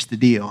finish the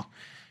deal.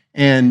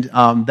 And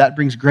that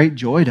brings great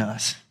joy to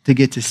us to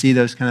get to see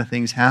those kind of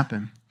things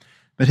happen.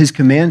 But his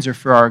commands are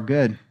for our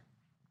good.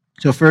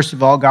 So first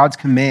of all, God's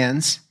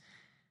commands,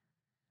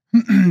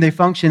 they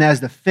function as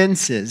the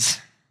fences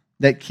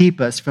that keep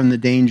us from the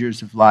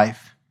dangers of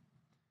life.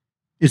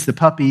 It's the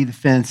puppy, the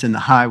fence, and the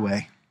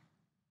highway.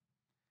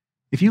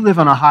 If you live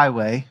on a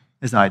highway,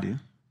 as I do,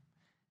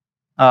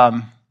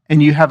 and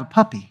you have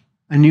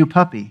a new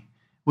puppy,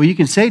 well, you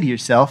can say to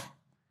yourself,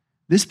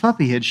 this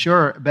puppy had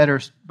sure better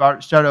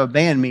start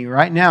obeying me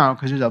right now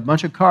because there's a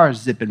bunch of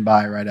cars zipping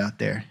by right out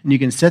there. And you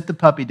can set the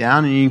puppy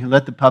down and you can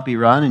let the puppy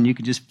run and you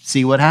can just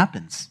see what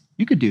happens.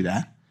 You could do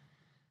that.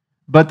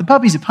 But the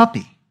puppy's a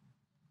puppy,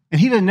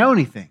 and he doesn't know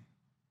anything.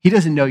 He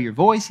doesn't know your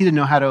voice. He doesn't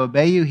know how to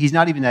obey you. He's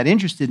not even that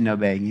interested in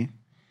obeying you.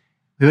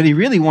 But he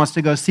really wants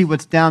to go see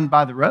what's down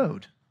by the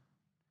road.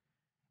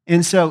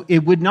 And so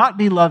it would not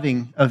be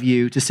loving of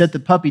you to set the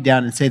puppy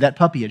down and say, that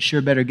puppy had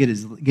sure better get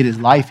his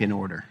life in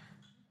order.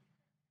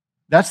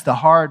 That's the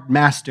hard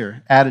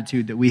master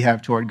attitude that we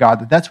have toward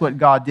God. That's what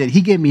God did.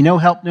 He gave me no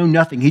help, no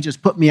nothing. He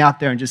just put me out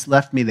there and just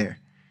left me there.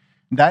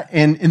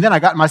 And then I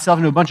got myself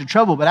into a bunch of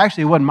trouble, but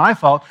actually it wasn't my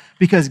fault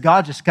because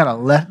God just kind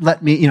of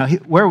let me,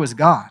 where was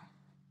God?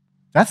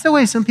 That's the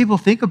way some people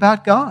think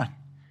about God.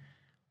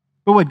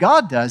 But what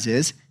God does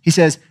is, he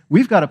says,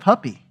 we've got a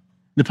puppy.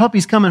 The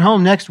puppy's coming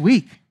home next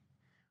week.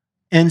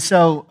 And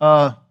so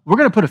we're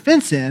going to put a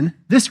fence in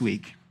this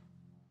week.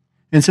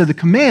 And so the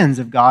commands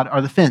of God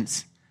are the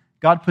fence.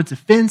 God puts a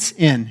fence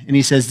in, and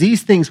he says,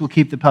 these things will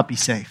keep the puppy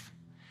safe.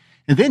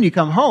 And then you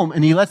come home,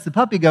 and he lets the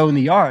puppy go in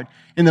the yard,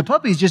 and the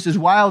puppy's just as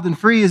wild and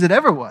free as it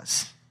ever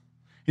was.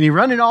 And he's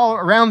running all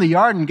around the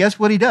yard, and guess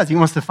what he does? He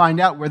wants to find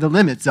out where the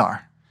limits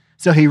are.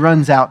 So he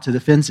runs out to the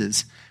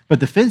fences. But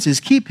the fences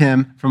keep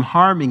him from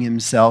harming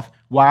himself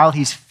while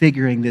he's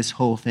figuring this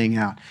whole thing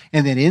out.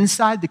 And then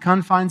inside the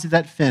confines of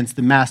that fence,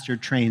 the master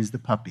trains the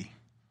puppy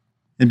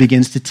and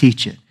begins to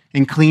teach it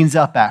and cleans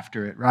up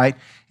after it, right?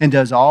 And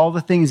does all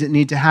the things that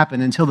need to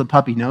happen until the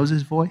puppy knows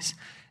his voice,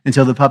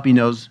 until the puppy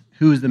knows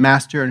who's the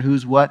master and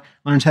who's what,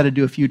 learns how to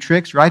do a few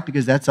tricks, right?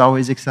 Because that's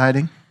always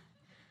exciting.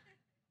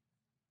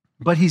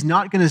 But he's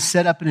not going to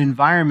set up an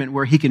environment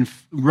where he can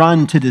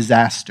run to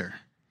disaster.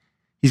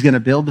 He's going to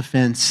build the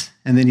fence,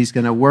 and then he's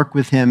going to work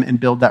with him and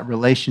build that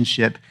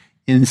relationship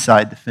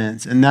inside the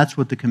fence. And that's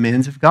what the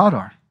commands of God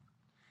are.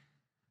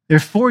 They're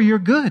for your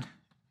good.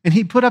 And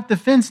he put up the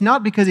fence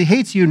not because he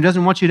hates you and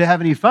doesn't want you to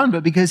have any fun,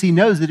 but because he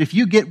knows that if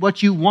you get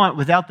what you want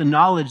without the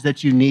knowledge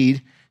that you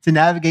need to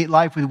navigate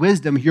life with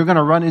wisdom, you're going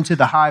to run into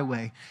the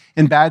highway,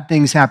 and bad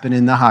things happen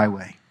in the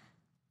highway.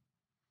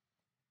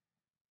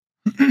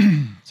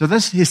 So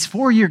this is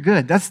for your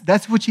good.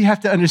 That's what you have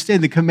to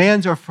understand. The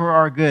commands are for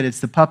our good. It's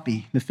the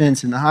puppy, the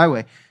fence, and the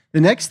highway.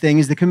 The next thing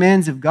is the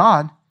commands of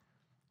God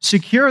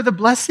secure the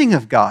blessing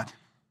of God.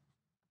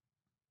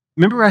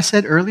 Remember I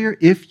said earlier,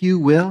 if you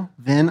will,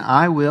 then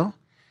I will.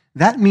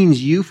 That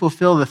means you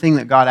fulfill the thing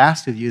that God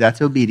asked of you.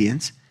 That's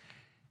obedience.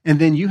 And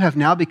then you have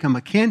now become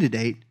a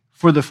candidate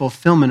for the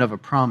fulfillment of a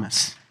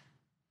promise.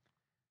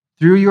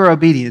 Through your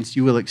obedience,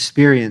 you will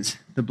experience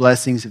the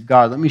blessings of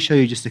God. Let me show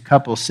you just a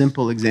couple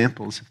simple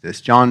examples of this.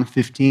 John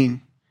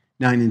 15,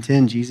 9 and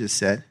 10, Jesus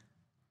said,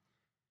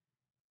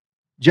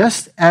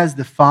 just as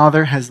the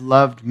Father has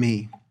loved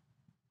me,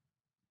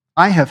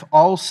 I have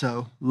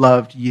also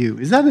loved you.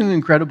 Is that an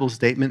incredible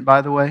statement,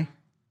 by the way?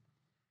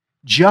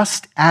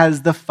 Just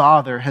as the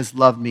Father has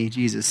loved me,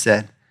 Jesus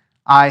said,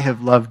 I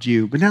have loved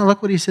you. But now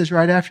look what he says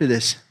right after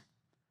this.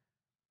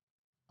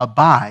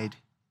 Abide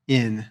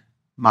in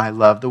my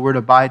love. The word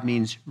abide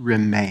means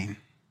remain.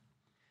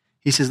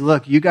 He says,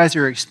 look, you guys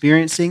are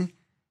experiencing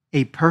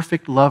a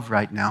perfect love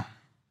right now.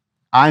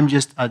 I'm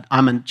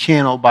a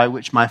channel by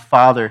which my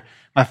Father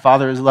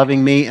is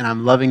loving me, and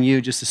I'm loving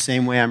you just the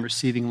same way I'm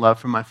receiving love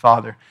from my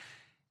Father.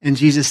 And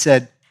Jesus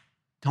said,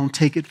 don't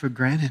take it for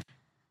granted.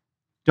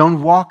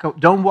 Don't walk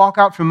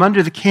out from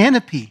under the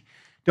canopy.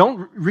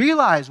 Don't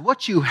realize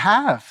what you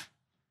have.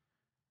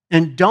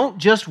 And don't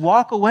just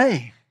walk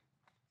away.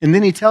 And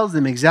then he tells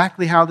them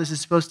exactly how this is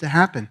supposed to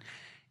happen.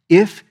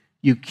 If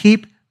you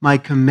keep my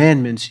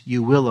commandments,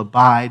 you will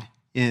abide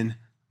in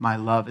my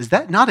love. Is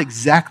that not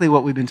exactly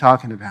what we've been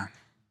talking about?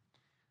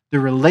 The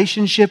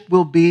relationship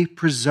will be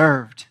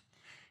preserved.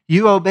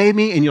 You obey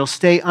me and you'll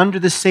stay under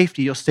the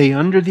safety. You'll stay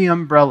under the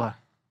umbrella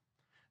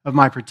of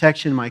my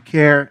protection, my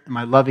care, and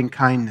my loving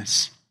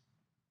kindness.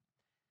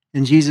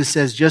 And Jesus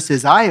says, just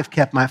as I have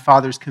kept my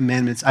Father's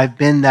commandments, I've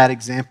been that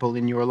example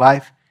in your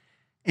life,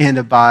 and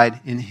abide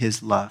in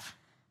his love.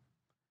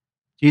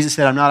 Jesus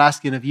said, I'm not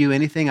asking of you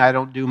anything I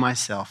don't do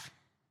myself.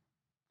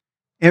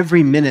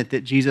 Every minute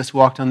that Jesus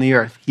walked on the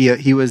earth,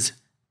 he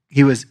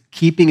was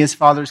keeping his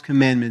Father's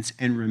commandments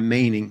and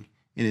remaining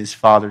in his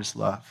Father's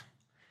love.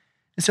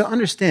 And so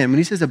understand, when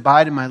he says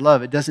abide in my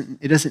love, it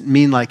doesn't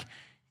mean like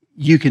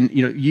you can,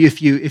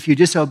 if you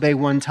disobey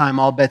one time,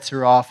 all bets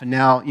are off, and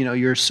now,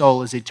 your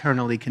soul is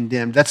eternally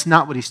condemned. That's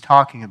not what he's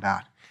talking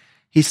about.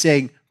 He's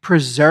saying,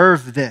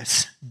 preserve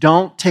this.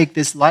 Don't take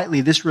this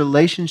lightly. This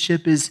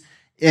relationship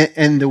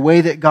and the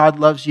way that God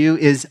loves you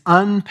is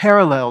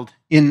unparalleled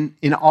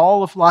in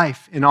all of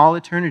life, in all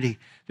eternity.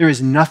 There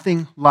is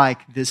nothing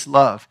like this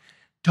love.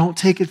 Don't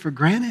take it for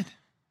granted.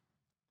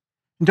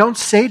 Don't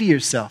say to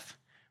yourself,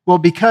 well,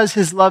 because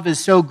his love is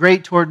so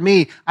great toward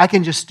me, I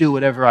can just do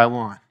whatever I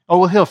want. Oh,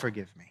 well, he'll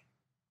forgive me.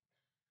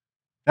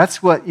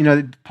 That's what,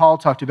 Paul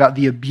talked about,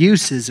 the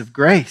abuses of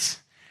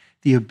grace.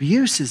 The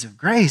abuses of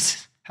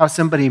grace. How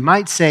somebody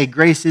might say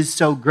grace is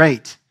so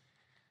great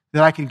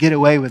that I can get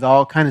away with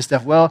all kind of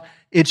stuff. Well,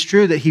 it's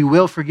true that he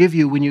will forgive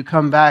you when you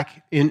come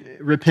back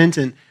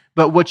repentant,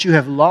 but what you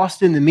have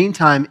lost in the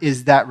meantime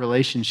is that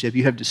relationship.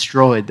 You have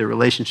destroyed the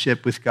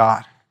relationship with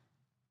God.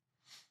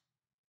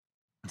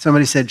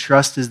 Somebody said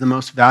trust is the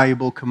most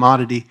valuable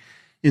commodity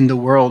in the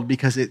world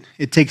because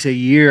it takes a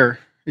year.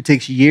 It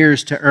takes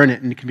years to earn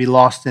it, and it can be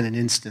lost in an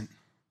instant.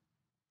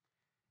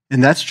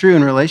 And that's true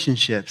in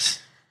relationships.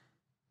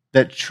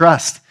 That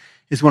trust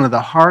is one of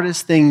the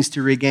hardest things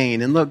to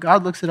regain. And look,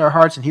 God looks at our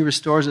hearts and he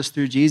restores us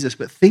through Jesus,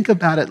 but think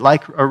about it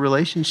like a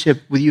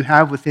relationship you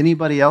have with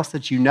anybody else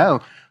that you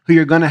know who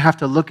you're going to have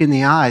to look in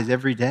the eyes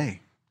every day.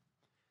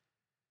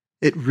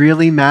 It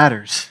really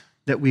matters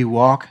that we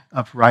walk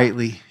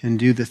uprightly and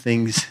do the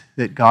things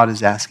that God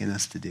is asking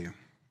us to do.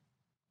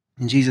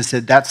 And Jesus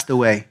said that's the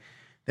way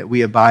that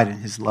we abide in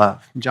his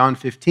love. John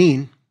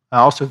 15,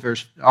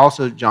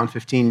 John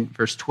 15,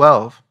 verse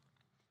 12,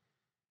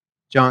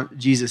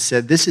 Jesus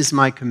said, this is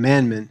my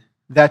commandment,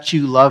 that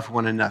you love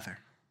one another.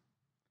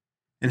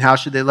 And how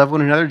should they love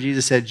one another?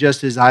 Jesus said,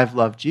 just as I've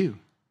loved you.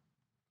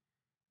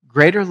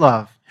 Greater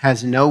love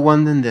has no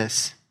one than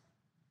this,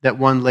 that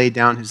one lay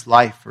down his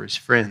life for his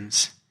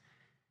friends.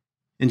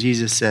 And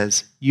Jesus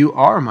says, you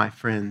are my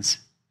friends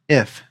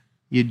if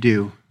you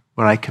do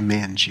what I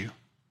command you.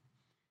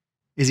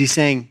 Is he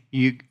saying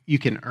you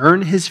can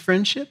earn his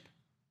friendship?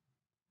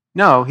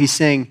 No, he's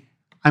saying,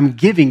 I'm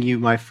giving you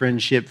my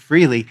friendship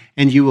freely,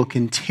 and you will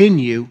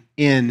continue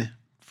in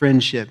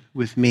friendship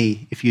with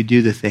me if you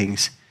do the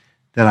things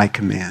that I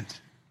command.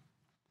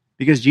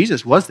 Because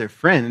Jesus was their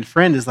friend, and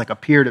friend is like a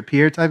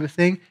peer-to-peer type of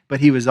thing, but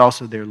he was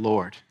also their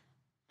Lord.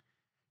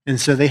 And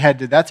so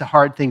that's a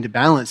hard thing to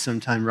balance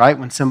sometimes, right?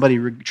 When somebody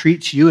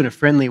treats you in a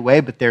friendly way,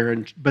 but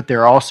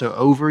they're also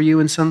over you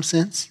in some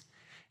sense.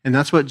 And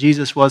that's what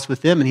Jesus was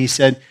with them. And he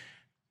said,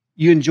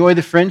 you enjoy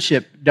the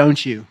friendship,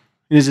 don't you?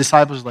 And his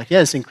disciples were like, yeah,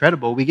 it's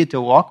incredible. We get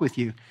to walk with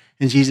you.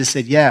 And Jesus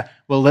said, yeah,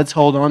 well, let's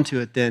hold on to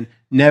it then.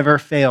 Never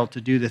fail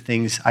to do the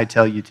things I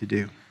tell you to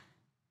do.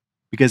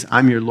 Because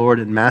I'm your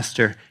Lord and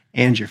Master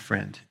and your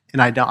friend.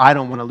 And I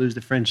don't want to lose the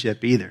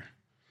friendship either.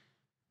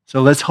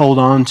 So let's hold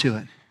on to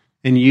it.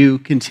 And you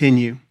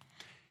continue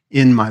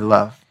in my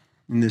love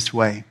in this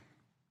way.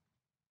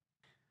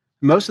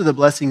 Most of the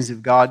blessings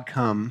of God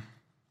come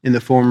in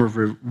the form of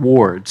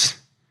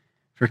rewards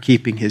for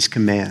keeping his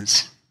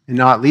commands. And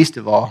not least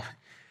of all,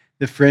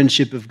 the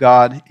friendship of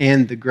God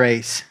and the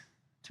grace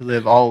to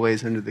live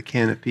always under the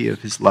canopy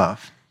of his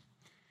love.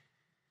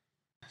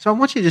 So I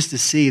want you just to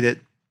see that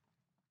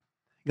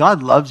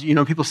God loves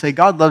you. People say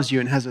God loves you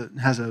and has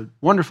a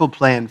wonderful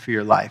plan for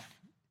your life.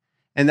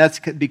 And that's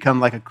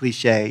become like a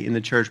cliche in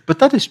the church. But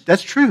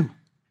that's true.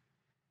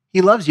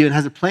 He loves you and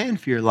has a plan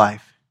for your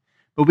life.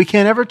 But we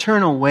can't ever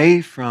turn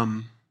away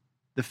from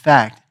the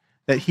fact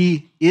that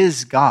he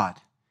is God.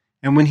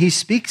 And when he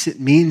speaks, it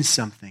means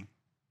something.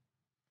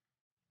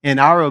 And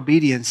our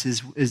obedience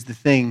is the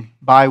thing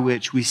by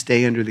which we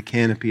stay under the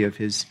canopy of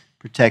his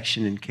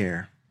protection and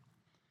care.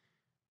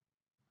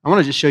 I want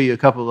to just show you a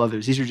couple of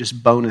others. These are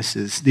just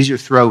bonuses. These are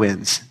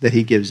throw-ins that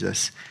he gives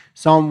us.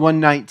 Psalm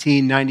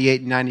 119,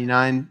 98, and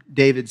 99,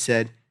 David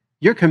said,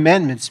 "Your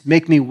commandments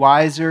make me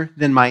wiser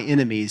than my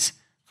enemies,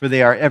 for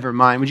they are ever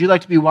mine." Would you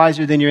like to be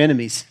wiser than your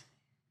enemies?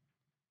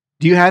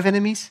 Do you have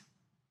enemies?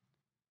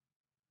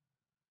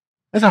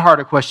 That's a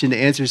harder question to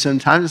answer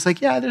sometimes. It's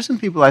like, yeah, there's some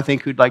people I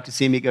think who'd like to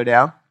see me go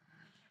down.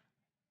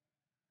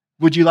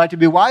 Would you like to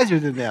be wiser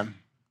than them?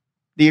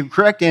 The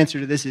correct answer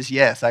to this is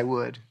yes, I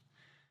would.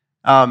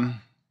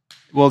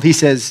 Well, he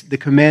says the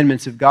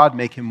commandments of God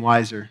make him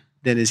wiser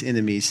than his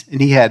enemies.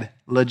 And he had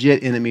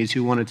legit enemies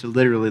who wanted to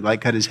literally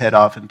like cut his head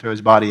off and throw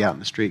his body out in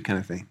the street kind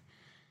of thing.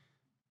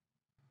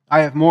 I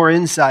have more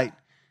insight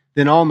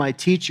than all my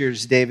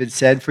teachers, David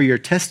said, for your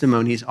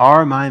testimonies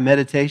are my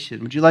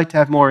meditation. Would you like to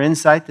have more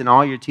insight than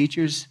all your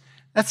teachers?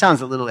 That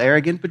sounds a little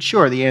arrogant, but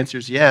sure, the answer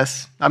is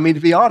yes. I mean, to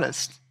be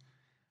honest.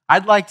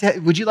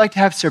 Would you like to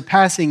have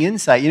surpassing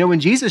insight? You know, when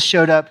Jesus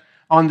showed up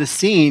on the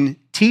scene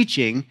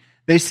teaching,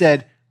 they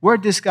said,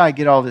 "Where'd this guy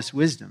get all this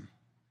wisdom?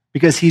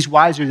 Because he's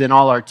wiser than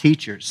all our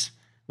teachers."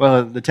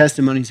 Well, the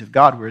testimonies of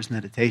God were his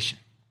meditation.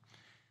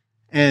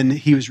 And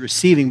he was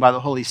receiving by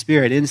the Holy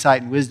Spirit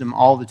insight and wisdom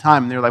all the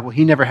time. And they're like, well,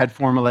 he never had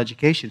formal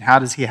education. How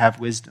does he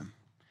have wisdom?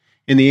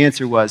 And the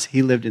answer was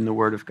he lived in the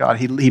Word of God.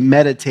 He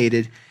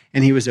meditated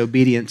and he was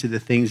obedient to the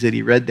things that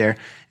he read there.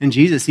 And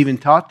Jesus even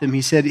taught them.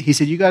 He said,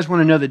 you guys want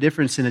to know the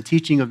difference in a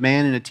teaching of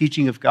man and a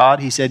teaching of God?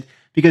 He said,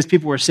 because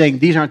people were saying,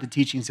 these aren't the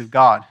teachings of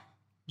God.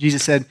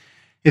 Jesus said,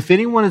 if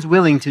anyone is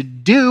willing to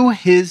do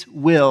his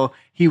will,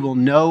 he will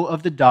know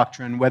of the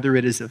doctrine, whether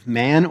it is of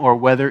man or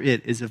whether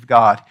it is of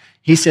God.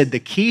 He said the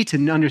key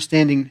to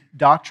understanding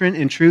doctrine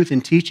and truth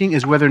and teaching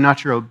is whether or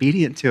not you're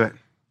obedient to it.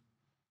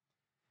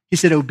 He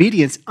said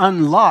obedience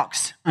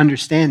unlocks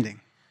understanding.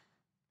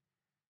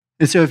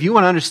 And so if you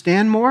want to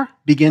understand more,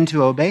 begin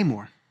to obey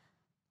more.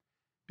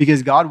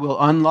 Because God will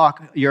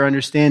unlock your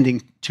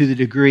understanding to the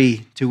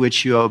degree to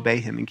which you obey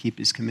him and keep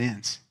his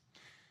commands.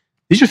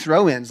 These are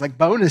throw-ins, like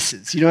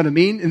bonuses, you know what I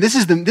mean? And this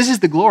is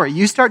the glory.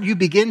 You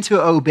begin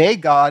to obey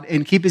God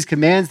and keep his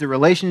commands. The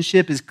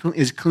relationship is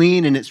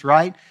clean and it's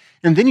right.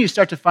 And then you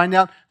start to find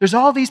out there's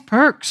all these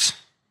perks.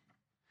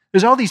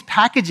 There's all these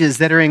packages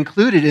that are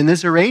included in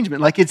this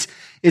arrangement. Like it's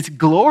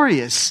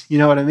glorious, you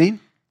know what I mean?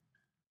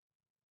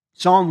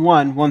 Psalm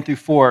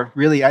 1:1-4,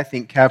 really, I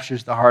think,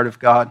 captures the heart of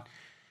God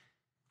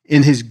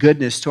in his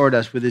goodness toward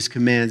us with his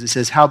commands. It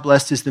says, how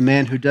blessed is the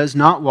man who does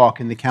not walk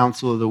in the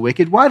counsel of the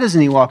wicked. Why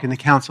doesn't he walk in the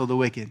counsel of the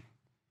wicked?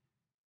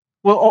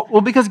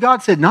 Well, because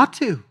God said not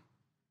to.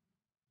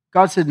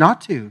 God said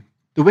not to.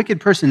 The wicked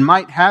person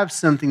might have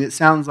something that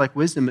sounds like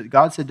wisdom, but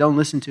God said don't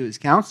listen to his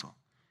counsel.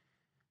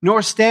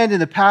 Nor stand in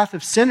the path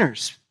of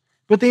sinners.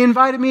 But they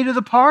invited me to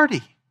the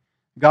party.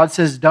 God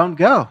says don't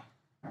go.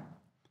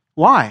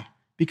 Why?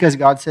 Because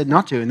God said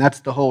not to, and that's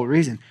the whole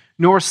reason.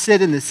 Nor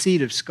sit in the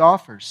seat of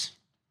scoffers.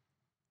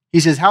 He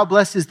says, how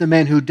blessed is the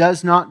man who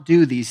does not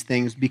do these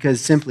things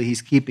because simply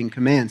he's keeping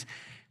commands.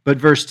 But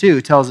verse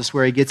 2 tells us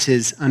where he gets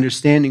his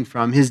understanding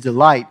from. His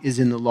delight is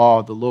in the law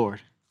of the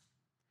Lord.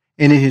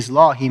 And in his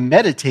law, he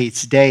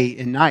meditates day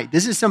and night.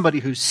 This is somebody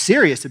who's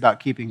serious about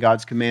keeping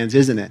God's commands,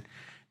 isn't it?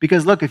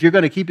 Because look, if you're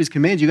going to keep his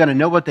commands, you got to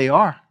know what they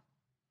are.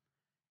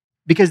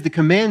 Because the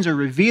commands are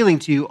revealing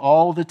to you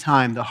all the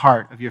time the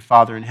heart of your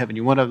Father in heaven.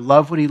 You want to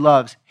love what he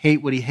loves,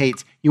 hate what he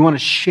hates. You want to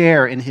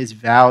share in his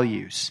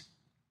values.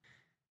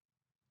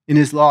 In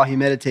his law, he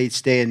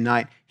meditates day and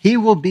night. He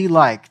will be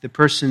like the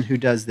person who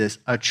does this,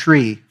 a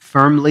tree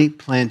firmly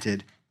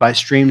planted by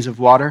streams of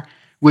water,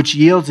 which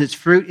yields its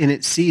fruit in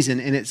its season,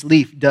 and its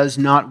leaf does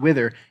not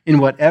wither. In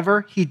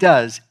whatever he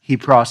does, he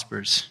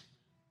prospers.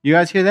 You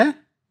guys hear that?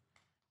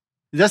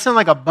 Does that sound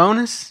like a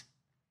bonus?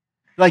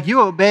 Like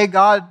you obey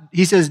God,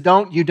 he says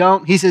don't, you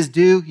don't. He says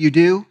do, you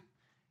do.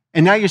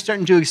 And now you're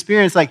starting to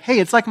experience like, hey,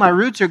 it's like my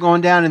roots are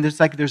going down and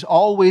there's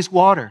always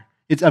water.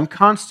 I'm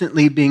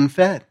constantly being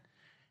fed.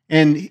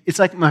 And it's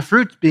like my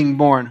fruit's being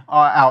born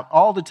out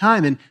all the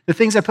time. And the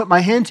things I put my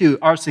hand to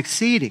are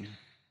succeeding.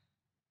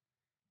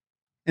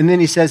 And then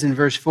he says in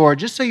verse 4,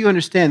 just so you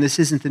understand, this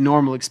isn't the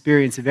normal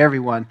experience of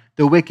everyone.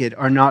 The wicked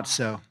are not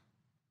so.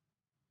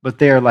 But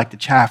they are like the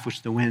chaff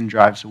which the wind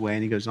drives away.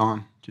 And he goes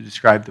on to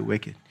describe the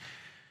wicked.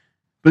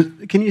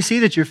 But can you see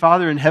that your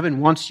Father in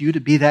heaven wants you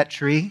to be that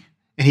tree?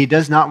 And he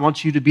does not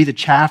want you to be the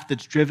chaff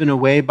that's driven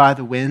away by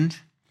the wind?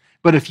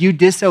 But if you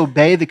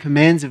disobey the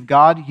commands of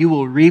God, you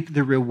will reap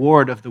the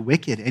reward of the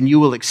wicked, and you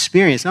will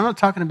experience. I'm not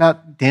talking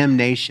about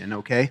damnation,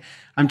 okay?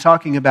 I'm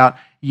talking about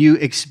you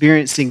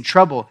experiencing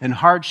trouble and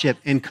hardship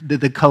and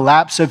the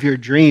collapse of your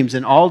dreams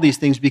and all these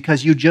things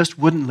because you just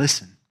wouldn't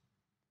listen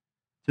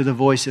to the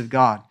voice of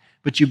God.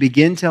 But you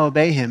begin to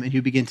obey him, and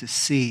you begin to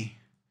see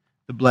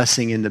the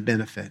blessing and the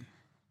benefit.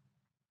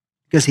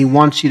 Because he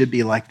wants you to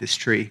be like this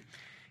tree.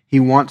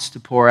 He wants to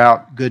pour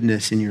out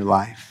goodness in your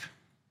life.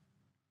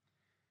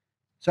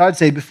 So I'd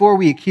say before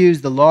we accuse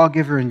the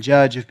lawgiver and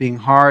judge of being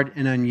hard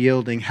and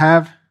unyielding,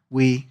 have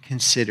we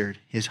considered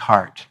his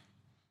heart?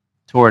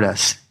 toward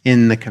us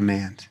in the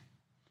command.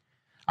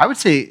 I would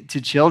say to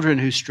children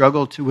who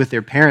struggle with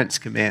their parents'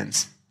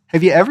 commands,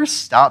 have you ever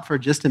stopped for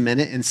just a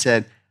minute and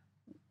said,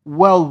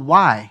 well,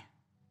 why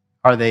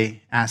are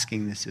they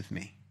asking this of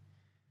me?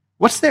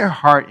 What's their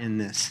heart in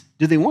this?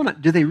 Do they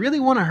really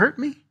want to hurt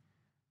me?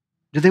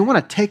 Do they want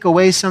to take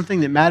away something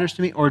that matters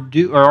to me? Or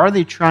are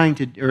they trying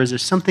to, or is there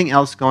something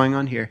else going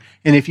on here?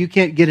 And if you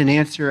can't get an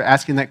answer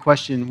asking that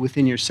question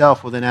within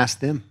yourself, well, then ask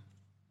them.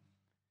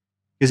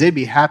 Because they'd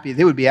be happy,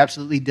 they would be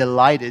absolutely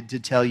delighted to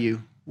tell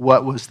you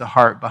what was the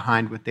heart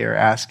behind what they were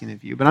asking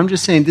of you. But I'm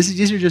just saying,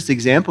 these are just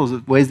examples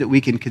of ways that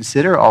we can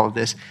consider all of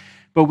this.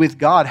 But with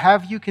God,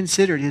 have you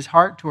considered his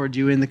heart toward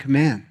you in the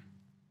command?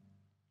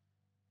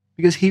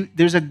 Because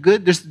there's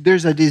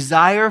a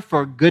desire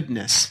for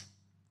goodness,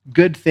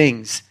 good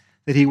things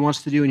that he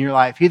wants to do in your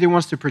life. He either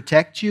wants to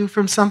protect you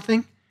from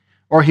something,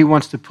 or he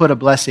wants to put a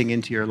blessing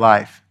into your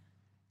life.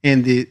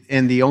 And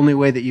the only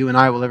way that you and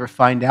I will ever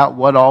find out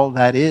what all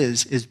that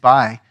is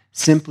by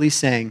simply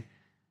saying,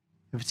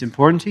 if it's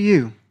important to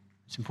you,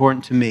 it's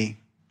important to me.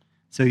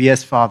 So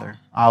yes, Father,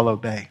 I'll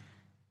obey.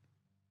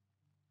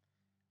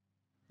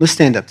 Let's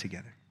stand up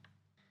together.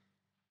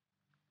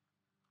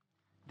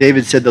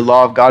 David said the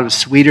law of God was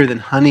sweeter than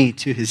honey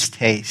to his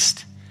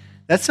taste.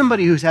 That's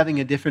somebody who's having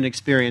a different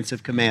experience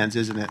of commands,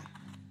 isn't it?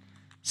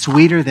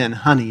 Sweeter than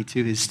honey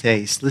to his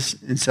taste. Listen,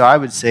 and so I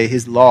would say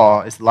his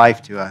law is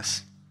life to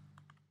us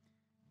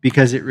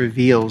because it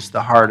reveals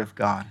the heart of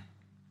God.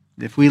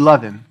 And if we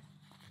love him,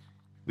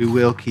 we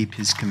will keep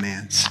his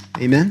commands.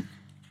 Amen?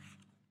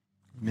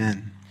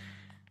 Amen.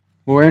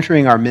 Well, we're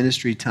entering our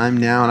ministry time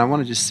now, and I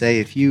want to just say,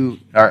 if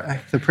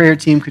the prayer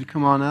team could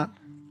come on up.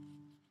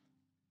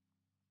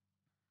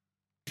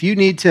 If you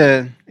need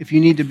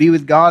to be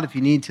with God, if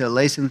you need to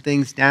lay some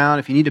things down,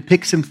 if you need to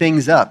pick some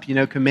things up,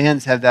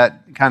 commands have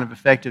that kind of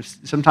effect of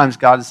sometimes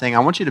God is saying, I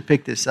want you to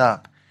pick this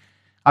up.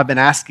 I've been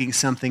asking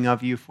something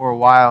of you for a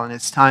while, and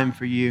it's time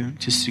for you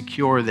to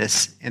secure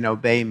this and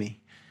obey me.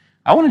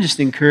 I want to just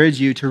encourage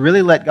you to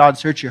really let God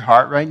search your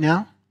heart right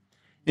now.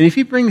 And if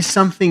he brings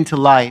something to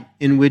light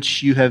in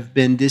which you have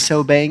been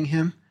disobeying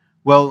him,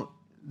 well,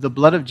 the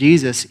blood of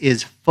Jesus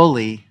is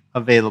fully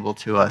available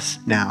to us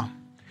now.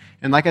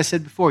 And like I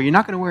said before, you're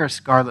not going to wear a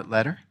scarlet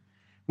letter.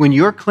 When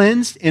you're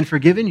cleansed and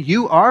forgiven,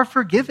 you are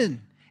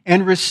forgiven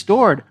and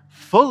restored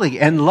fully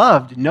and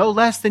loved, no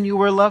less than you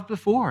were loved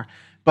before.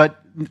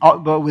 But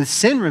with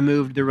sin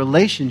removed, the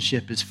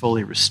relationship is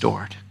fully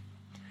restored.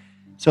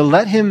 So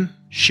let him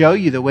show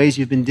you the ways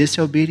you've been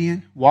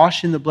disobedient.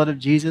 Wash in the blood of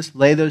Jesus.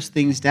 Lay those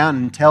things down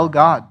and tell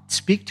God.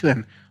 Speak to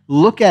him.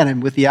 Look at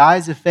him with the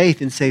eyes of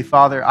faith and say,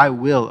 Father, I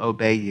will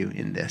obey you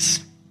in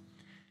this.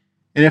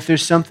 And if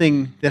there's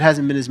something that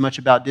hasn't been as much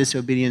about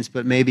disobedience,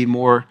 but maybe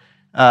more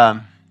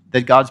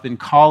that God's been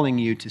calling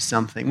you to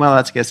something, well,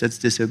 I guess that's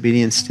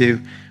disobedience too.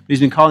 But he's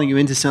been calling you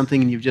into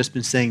something and you've just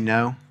been saying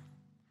no.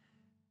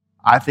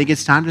 I think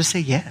it's time to say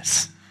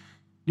yes.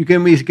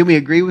 Can we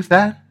agree with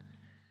that?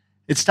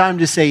 It's time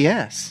to say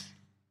yes.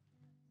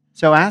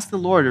 So ask the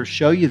Lord to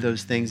show you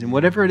those things, and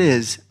whatever it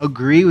is,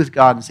 agree with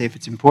God and say, if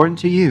it's important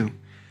to you,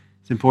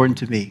 it's important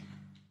to me,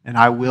 and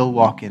I will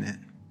walk in it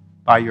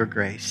by your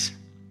grace.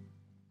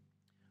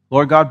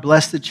 Lord God,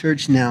 bless the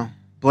church now.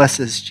 Bless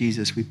us,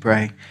 Jesus, we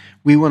pray.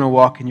 We want to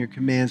walk in your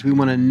commands. We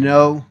want to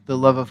know the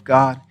love of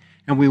God,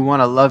 and we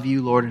want to love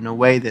you, Lord, in a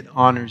way that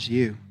honors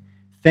you.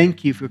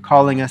 Thank you for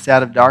calling us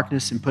out of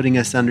darkness and putting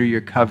us under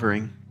your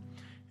covering.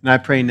 And I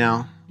pray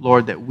now,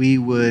 Lord, that we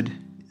would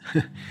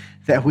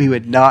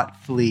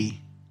not flee.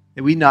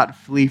 That we not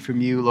flee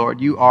from you,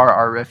 Lord. You are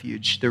our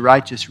refuge. The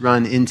righteous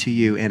run into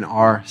you and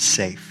are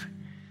safe.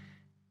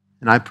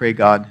 And I pray,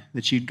 God,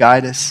 that you'd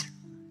guide us,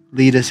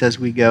 lead us as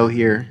we go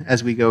here,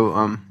 as we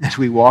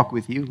walk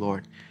with you,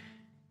 Lord.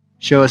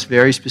 Show us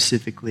very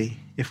specifically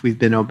if we've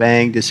been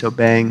obeying,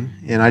 disobeying,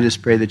 and I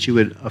just pray that you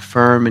would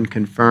affirm and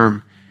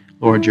confirm,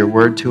 Lord, your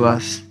word to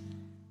us.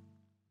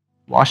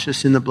 Wash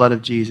us in the blood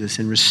of Jesus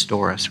and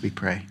restore us, we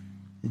pray.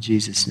 In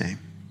Jesus' name,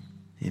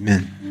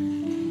 amen.